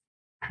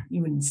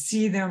wouldn't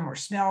see them or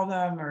smell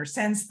them or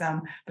sense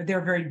them, but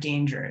they're very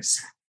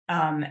dangerous.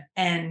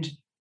 And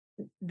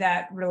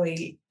that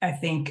really, I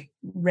think,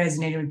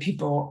 resonated with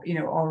people,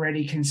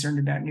 already concerned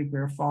about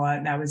nuclear fallout.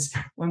 And that was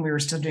when we were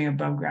still doing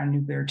above ground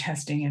nuclear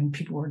testing, and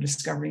people were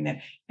discovering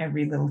that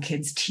every little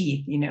kid's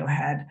teeth,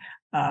 had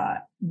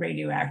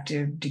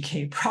radioactive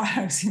decay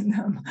products in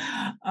them.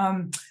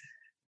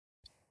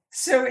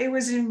 So it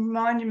was a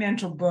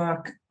monumental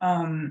book,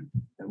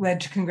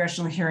 led to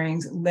congressional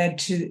hearings, led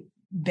to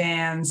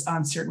bans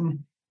on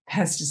certain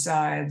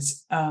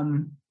pesticides,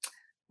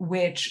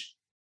 which,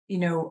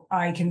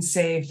 I can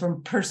say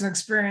from personal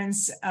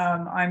experience,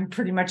 I'm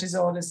pretty much as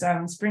old as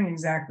Silent Spring,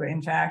 exactly.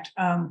 In fact,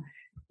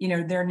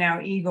 there are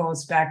now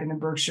eagles back in the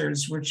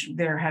Berkshires, which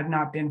there have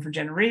not been for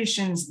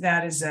generations.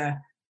 That is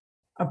a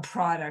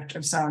product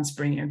of Silent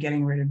Spring,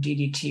 getting rid of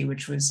DDT,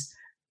 which was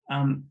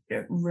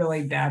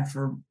really bad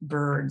for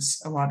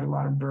birds, a lot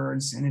of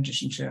birds, in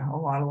addition to a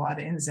lot of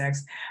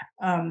insects,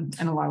 and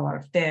a lot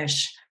of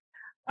fish.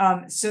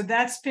 So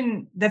that's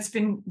been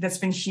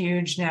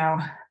huge.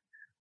 Now,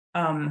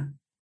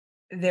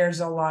 there's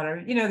a lot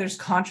of, there's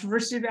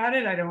controversy about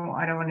it. I don't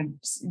want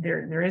to,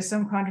 there is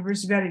some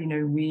controversy about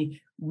it.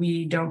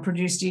 We don't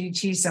produce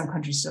DDT. Some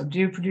countries still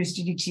do produce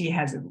DDT.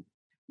 Has it,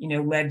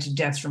 led to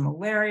deaths from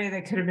malaria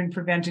that could have been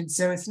prevented.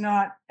 So it's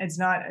not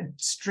a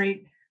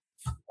straight,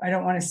 I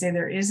don't want to say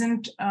there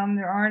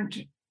aren't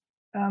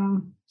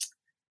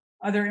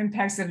other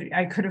impacts that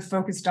I could have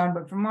focused on,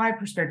 but from my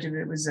perspective,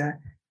 it was a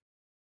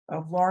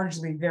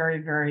largely very,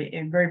 very,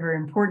 very, very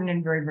important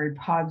and very, very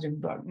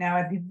positive book. Now,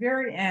 at the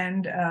very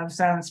end of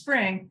Silent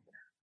Spring,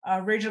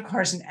 Rachel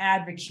Carson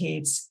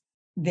advocates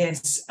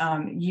this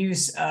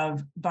use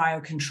of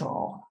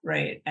biocontrol,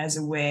 right, as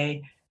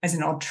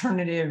an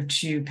alternative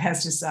to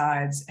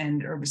pesticides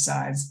and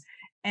herbicides.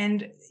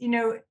 And,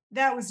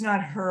 that was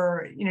not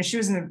her, she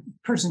wasn't the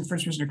first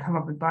person to come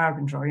up with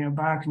biocontrol.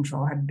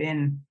 Biocontrol had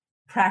been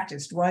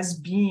practiced, was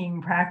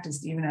being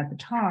practiced even at the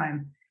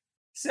time.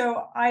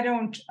 So I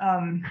don't,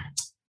 I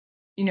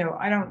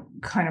don't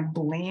kind of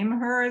blame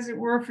her, as it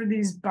were, for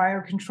these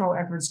biocontrol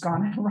efforts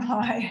gone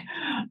awry.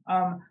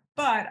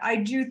 But I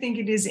do think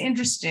it is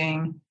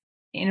interesting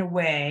in a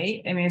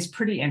way. I mean, it's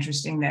pretty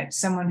interesting that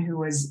someone who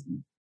was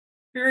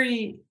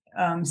very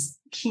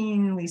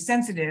keenly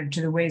sensitive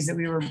to the ways that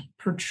we were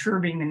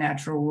perturbing the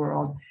natural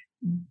world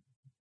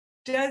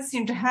does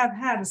seem to have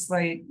had a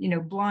slight,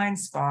 blind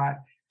spot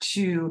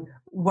to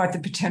what the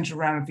potential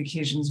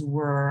ramifications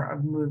were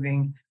of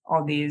moving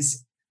all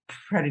these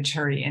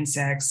predatory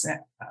insects.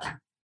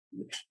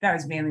 That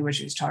was mainly what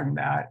she was talking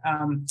about,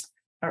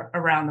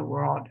 around the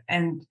world.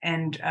 And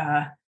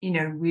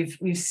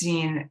we've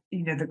seen,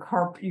 the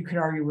carp, you could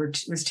argue,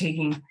 was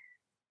taking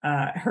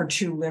her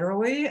too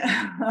literally.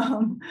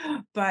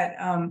 But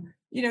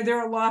there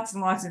are lots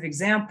and lots of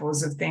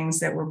examples of things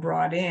that were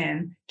brought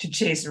in to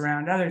chase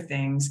around other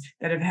things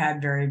that have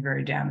had very,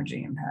 very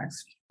damaging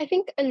impacts. I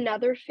think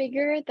another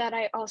figure that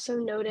I also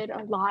noted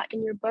a lot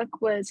in your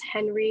book was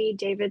Henry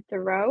David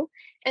Thoreau.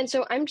 And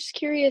so I'm just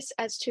curious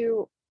as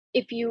to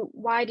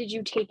why did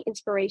you take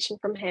inspiration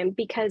from him?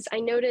 Because I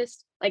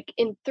noticed, like,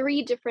 in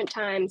 3 different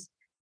times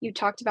you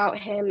talked about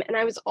him. And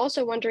I was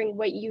also wondering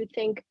what you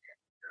think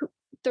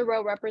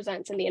Thoreau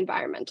represents in the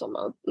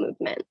environmental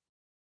movement.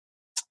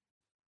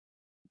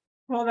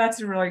 Well,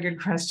 that's a really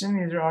good question.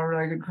 These are all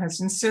really good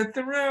questions. So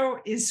Thoreau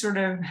is sort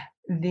of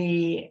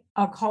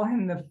I'll call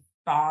him the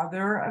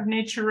father of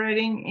nature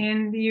writing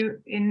in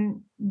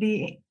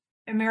the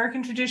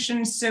American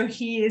tradition. So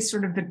he is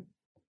sort of the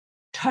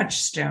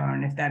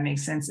touchstone, if that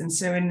makes sense. And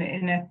so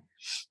in a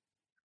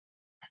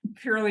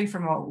purely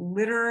from a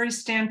literary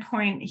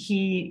standpoint,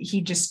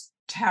 he just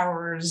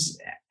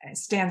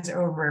stands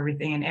over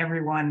everything, and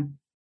everyone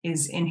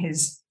is in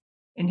his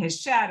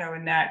shadow,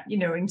 and that,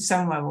 in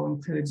some level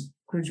includes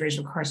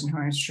Rachel Carson, who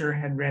I'm sure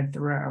had read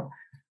Thoreau.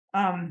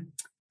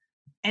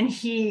 And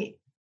he,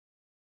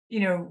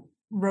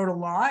 wrote a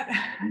lot.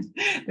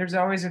 There's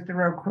always a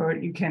Thoreau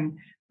quote you can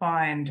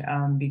find,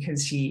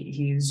 because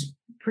he's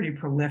pretty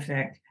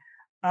prolific.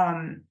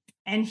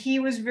 And he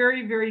was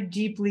very, very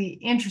deeply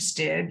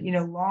interested,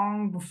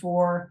 long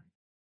before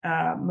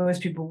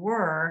most people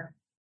were,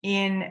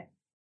 in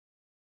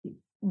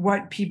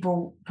what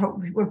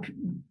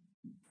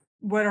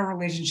our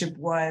relationship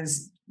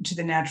was to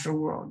the natural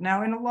world.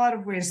 Now, in a lot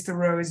of ways,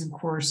 Thoreau is, of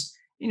course,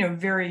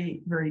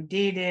 very, very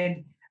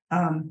dated.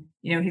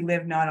 He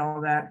lived not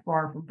all that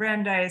far from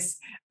Brandeis.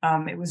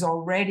 It was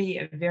already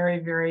a very,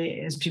 very,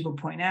 as people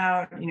point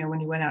out, when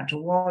he went out to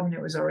Walden,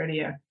 it was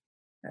already a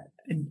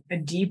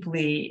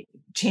deeply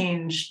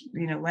changed,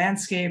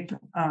 landscape.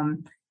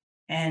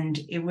 And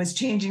it was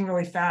changing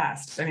really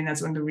fast. I mean,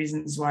 that's one of the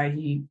reasons why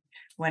he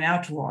went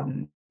out to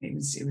Walden.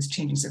 It was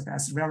changing so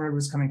fast. The railroad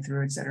was coming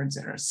through, et cetera, et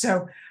cetera.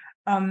 So,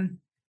 I've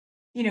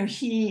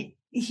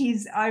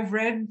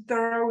read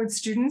Thoreau with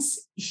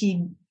students.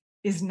 He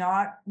is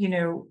not,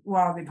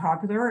 wildly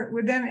popular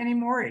with them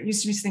anymore. It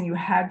used to be something you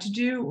had to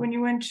do when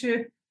you went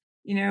to,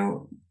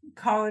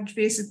 college.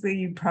 Basically,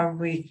 you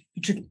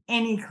took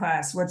any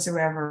class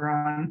whatsoever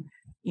on,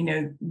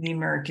 the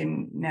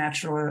American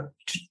naturalist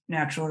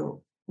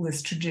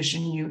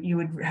tradition, you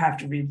would have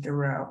to read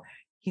Thoreau.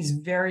 He's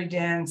very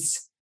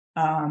dense.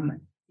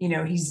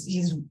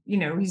 He's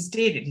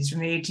dated. He's from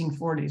the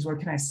 1840s. What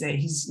can I say?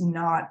 He's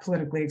not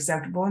politically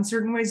acceptable in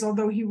certain ways,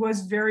 although he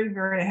was very,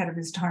 very ahead of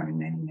his time in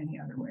many, many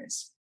other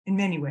ways. In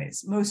many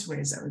ways, most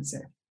ways, I would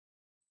say.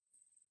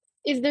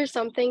 Is there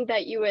something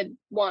that you would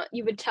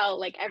tell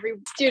like every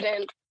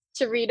student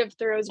to read of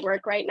Thoreau's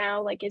work right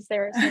now? Like, is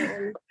there a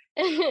certain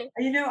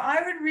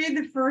I would read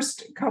the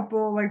first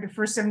couple, like the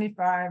first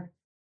 75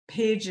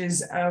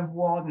 pages of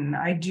Walden.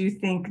 I do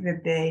think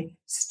that they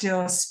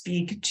still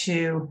speak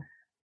to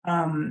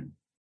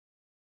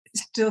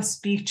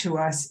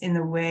us in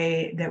the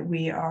way that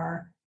we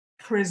are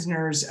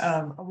prisoners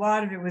of. A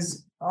lot of it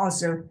was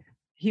also,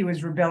 he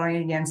was rebelling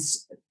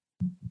against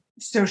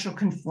social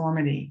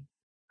conformity,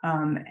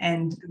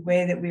 and the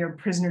way that we are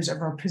prisoners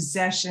of our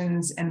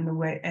possessions and the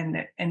way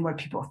and what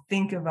people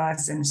think of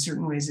us and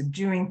certain ways of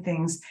doing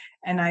things.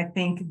 And I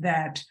think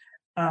that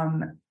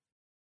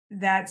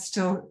that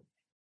still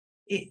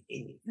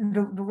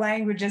the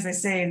language, as I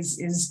say,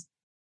 is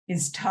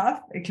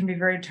tough. It can be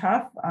very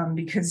tough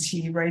because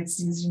he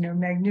writes these,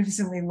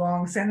 magnificently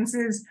long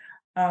sentences.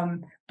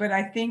 But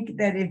I think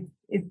that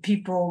if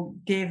people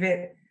gave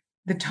it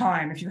the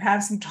time, if you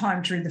have some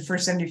time to read the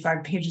first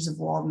 75 pages of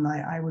Walden,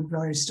 I would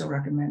really still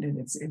recommend it.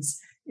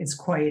 It's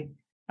quite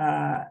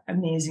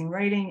amazing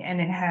writing, and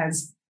it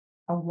has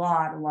a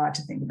lot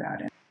to think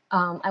about it.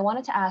 I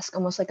wanted to ask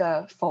almost like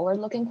a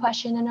forward-looking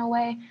question in a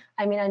way.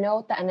 I mean, I know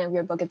at the end of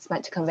your book, it's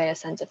meant to convey a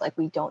sense of like,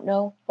 we don't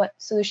know what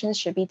solutions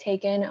should be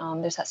taken.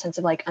 There's that sense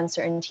of like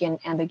uncertainty and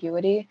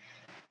ambiguity.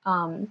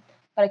 But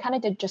I kind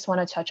of did just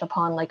want to touch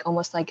upon like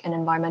almost like an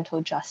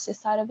environmental justice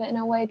side of it in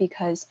a way,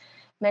 because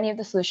many of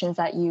the solutions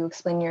that you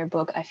explain in your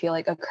book, I feel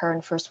like occur in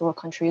first world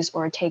countries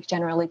or take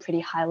generally pretty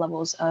high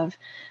levels of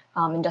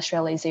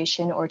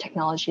industrialization or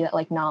technology that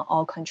like not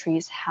all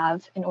countries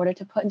have in order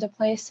to put into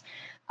place.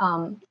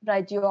 But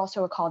I do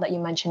also recall that you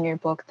mentioned in your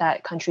book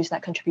that countries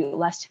that contribute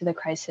less to the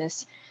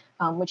crisis,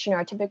 which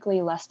are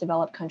typically less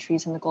developed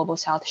countries in the global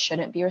south,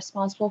 shouldn't be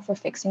responsible for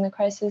fixing the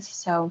crisis.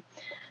 So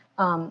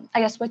I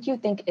guess what do you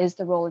think is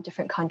the role of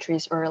different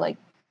countries or like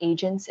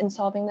agents in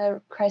solving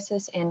the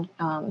crisis, and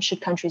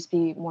should countries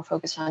be more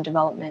focused on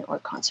development or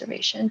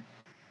conservation?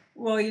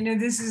 Well,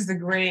 this is the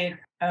great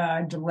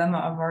dilemma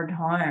of our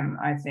time,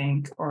 I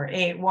think, or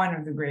one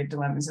of the great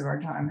dilemmas of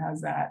our time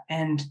has that.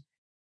 And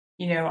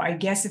I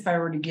guess if I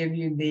were to give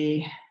you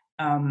the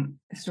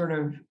sort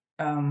of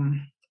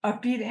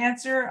upbeat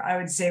answer, I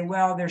would say,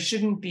 well,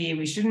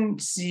 we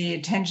shouldn't see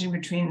a tension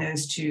between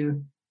those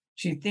two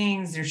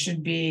things. There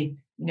should be,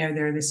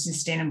 there are the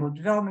sustainable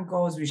development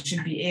goals. We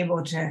should be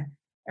able to,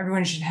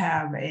 everyone should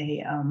have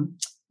a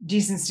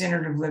decent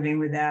standard of living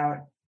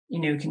without,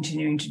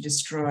 continuing to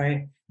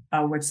destroy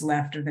what's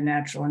left of the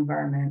natural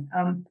environment.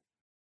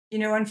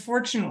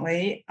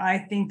 Unfortunately, I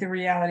think the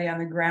reality on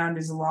the ground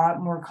is a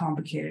lot more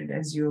complicated,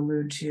 as you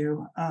allude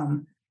to.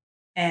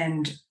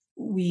 And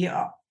we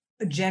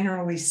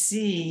generally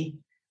see,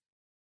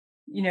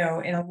 in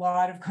a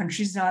lot of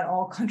countries, not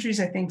all countries,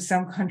 I think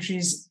some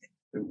countries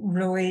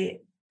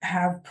really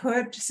have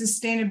put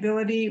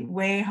sustainability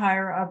way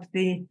higher up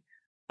the,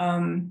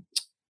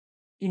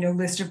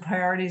 list of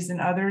priorities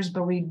than others,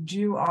 but we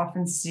do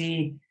often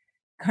see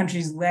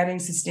countries letting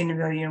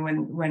sustainability,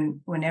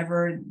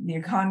 whenever the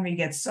economy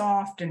gets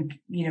soft and,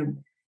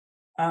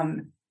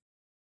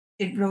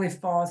 it really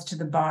falls to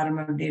the bottom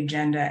of the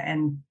agenda,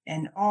 and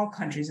all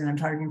countries, and I'm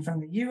talking from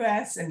the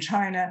US and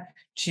China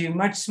to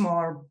much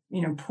smaller,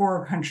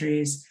 poorer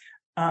countries,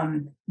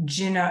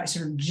 gin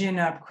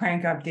up,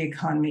 crank up the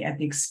economy at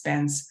the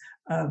expense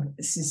of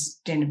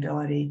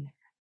sustainability.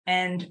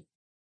 And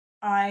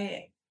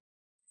I,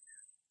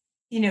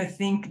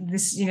 think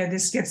this,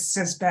 this gets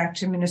us back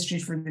to Ministry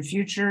for the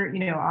Future,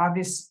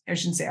 I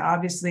shouldn't say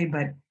obviously,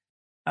 but,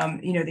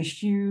 the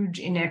huge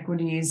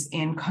inequities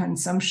in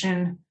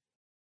consumption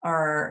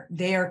are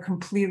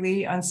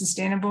completely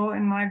unsustainable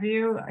in my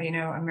view.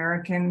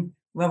 American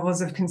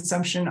levels of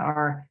consumption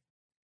are,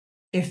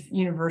 if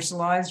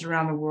universalized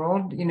around the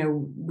world,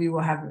 we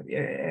will have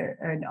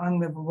an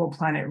unlivable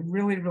planet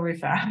really, really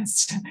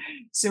fast.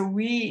 So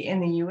we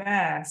in the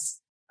US,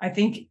 I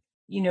think,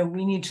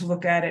 we need to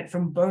look at it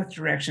from both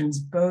directions,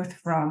 both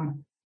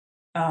from,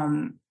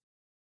 how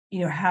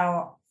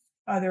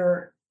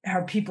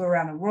people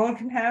around the world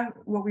can have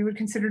what we would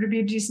consider to be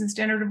a decent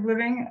standard of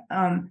living.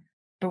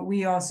 But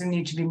we also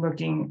need to be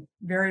looking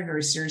very,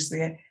 very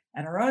seriously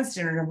at our own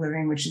standard of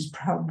living, which is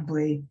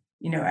probably,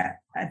 at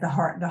the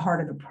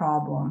heart of the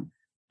problem.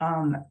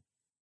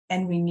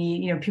 And we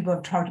need, people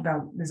have talked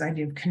about this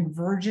idea of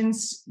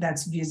convergence.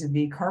 That's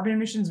vis-a-vis carbon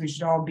emissions. We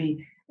should all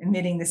be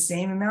emitting the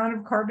same amount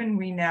of carbon.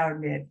 We now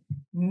emit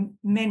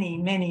many,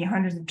 many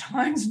hundreds of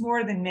times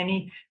more than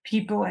many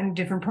people in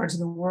different parts of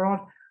the world.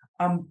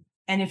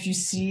 And if you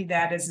see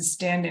that as a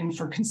stand-in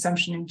for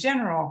consumption in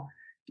general,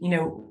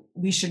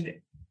 we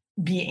should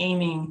be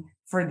aiming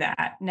for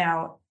that.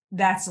 Now,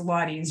 that's a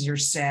lot easier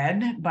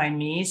said by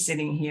me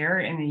sitting here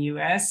in the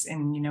US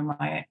in,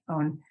 my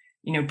own,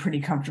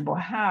 pretty comfortable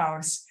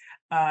house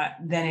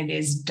than it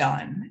is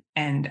done.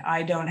 And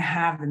I don't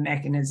have the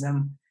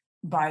mechanism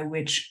by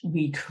which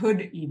we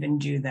could even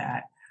do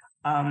that.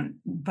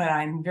 But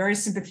I'm very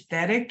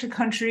sympathetic to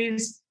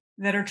countries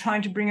that are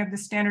trying to bring up the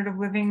standard of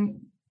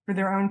living for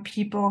their own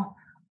people.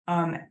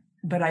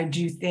 But I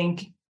do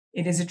think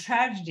it is a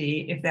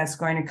tragedy if that's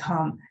going to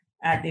come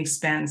at the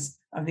expense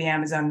of the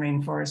Amazon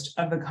rainforest,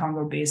 of the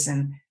Congo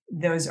Basin.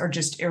 Those are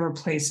just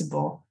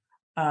irreplaceable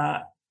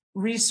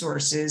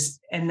resources.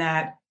 And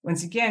that,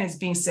 once again, is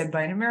being said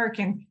by an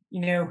American,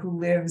 who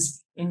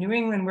lives in New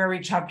England, where we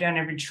chop down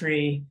every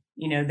tree,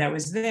 that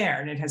was there,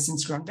 and it has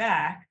since grown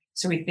back.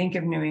 So we think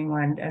of New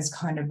England as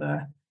kind of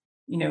a,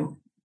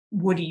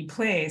 woody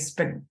place.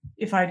 But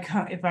if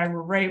I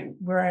were right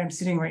where I'm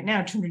sitting right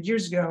now, 200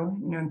 years ago,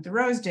 in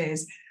Thoreau's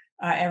days,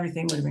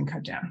 everything would have been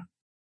cut down.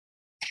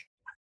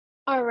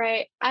 All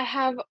right, I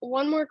have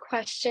one more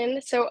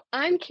question. So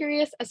I'm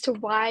curious as to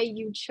why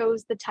you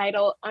chose the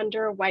title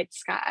Under a White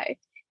Sky,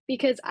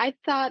 because I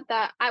thought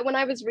that when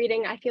I was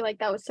reading, I feel like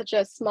that was such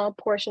a small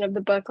portion of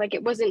the book. Like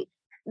it wasn't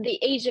the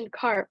Asian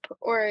carp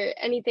or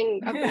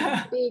anything of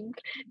a big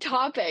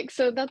topic.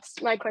 So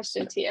that's my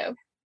question to you.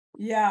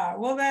 Yeah,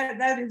 well,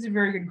 that is a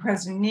very good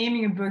question.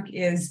 Naming a book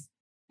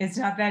it's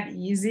not that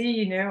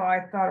easy. I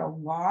thought a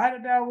lot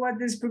about what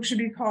this book should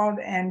be called.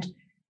 And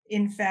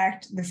in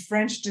fact, the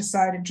French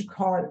decided to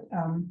call it,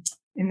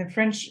 in the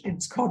French,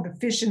 it's called The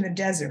Fish in the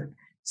Desert.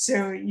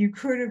 So you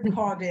could have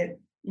called it,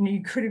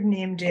 you could have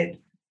named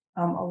it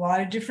a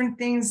lot of different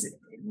things.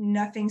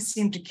 Nothing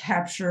seemed to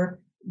capture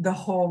the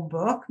whole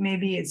book.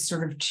 Maybe it's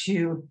sort of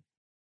too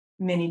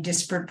many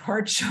disparate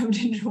parts shoved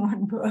into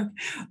one book.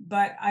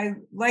 But I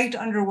liked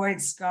Under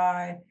White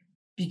Sky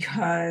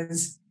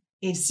because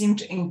it seemed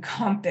to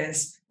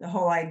encompass the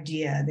whole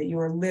idea that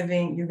you're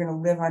going to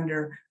live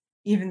under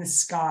even the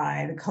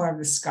sky. The color of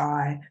the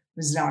sky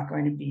was not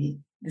going to be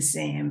the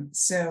same.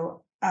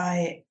 So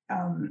that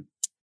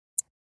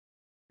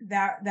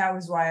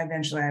was why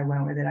eventually I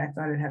went with it. I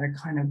thought it had a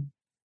kind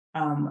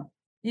of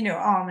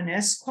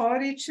ominous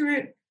quality to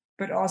it,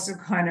 but also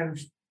kind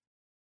of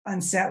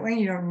unsettling.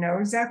 You don't know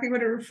exactly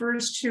what it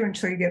refers to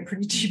until you get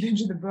pretty deep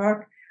into the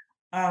book.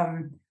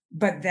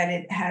 But that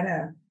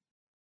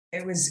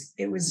it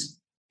was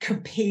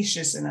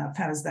capacious enough,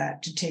 how's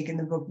that, to take in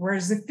the book.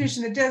 Whereas The Fish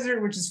in the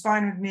Desert, which is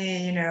fine with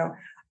me,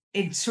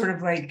 it's sort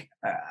of like,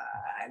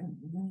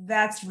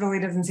 that's really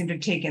doesn't seem to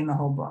take in the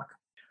whole book.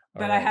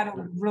 But right. I had a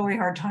really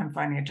hard time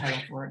finding a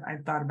title for it. I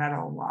thought about it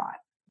a lot.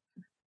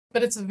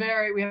 But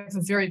we have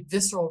a very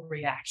visceral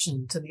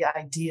reaction to the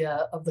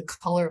idea of the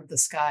color of the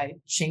sky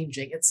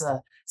changing. It's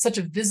such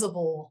a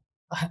visible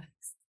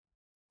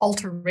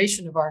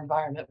alteration of our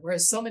environment,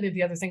 whereas so many of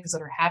the other things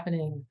that are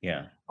happening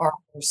are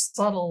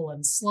subtle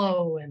and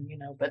slow, and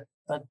but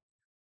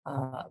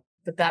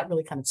that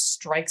really kind of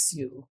strikes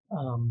you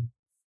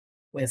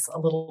with a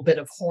little bit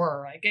of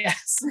horror, I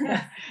guess.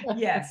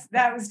 Yes,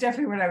 that was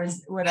definitely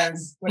what I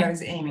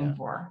was aiming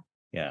for.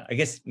 Yeah, I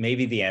guess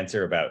maybe the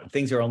answer about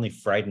things are only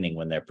frightening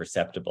when they're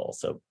perceptible.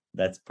 So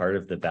that's part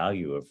of the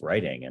value of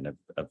writing and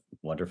of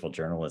wonderful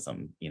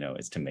journalism,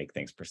 is to make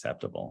things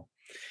perceptible.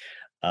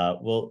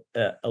 Well,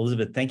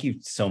 Elizabeth, thank you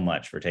so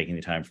much for taking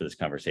the time for this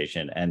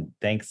conversation. And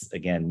thanks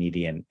again,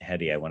 Nidhi and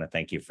Hedy. I want to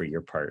thank you for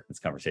your part in this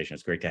conversation.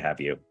 It's great to have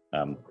you.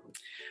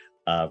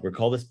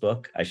 Recall This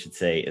Book, I should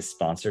say, is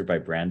sponsored by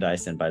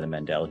Brandeis and by the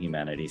Mandel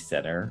Humanities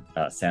Center.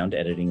 Sound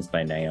editing is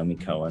by Naomi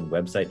Cohen.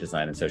 Website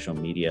design and social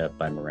media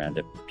by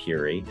Miranda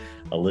Puri.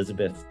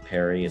 Elizabeth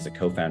Perry is a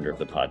co-founder of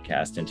the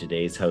podcast. And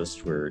today's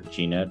hosts were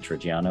Gina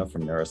Triggiano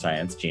from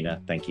Neuroscience.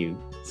 Gina, thank you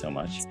so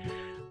much.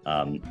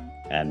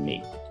 And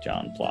me,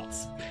 John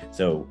Plotz.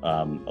 So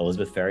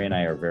Elizabeth Ferry and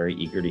I are very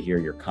eager to hear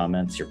your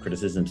comments, your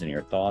criticisms, and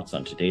your thoughts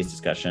on today's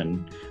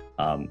discussion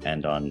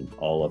and on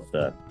all of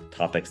the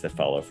topics that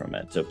follow from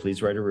it. So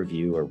please write a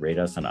review or rate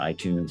us on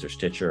iTunes or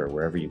Stitcher or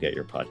wherever you get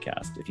your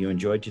podcast. If you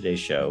enjoyed today's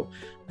show,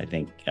 I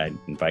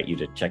invite you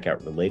to check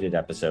out related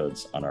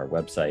episodes on our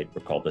website,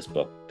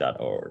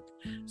 recallthisbook.org.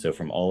 So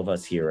from all of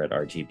us here at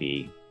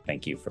RTB,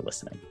 thank you for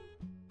listening.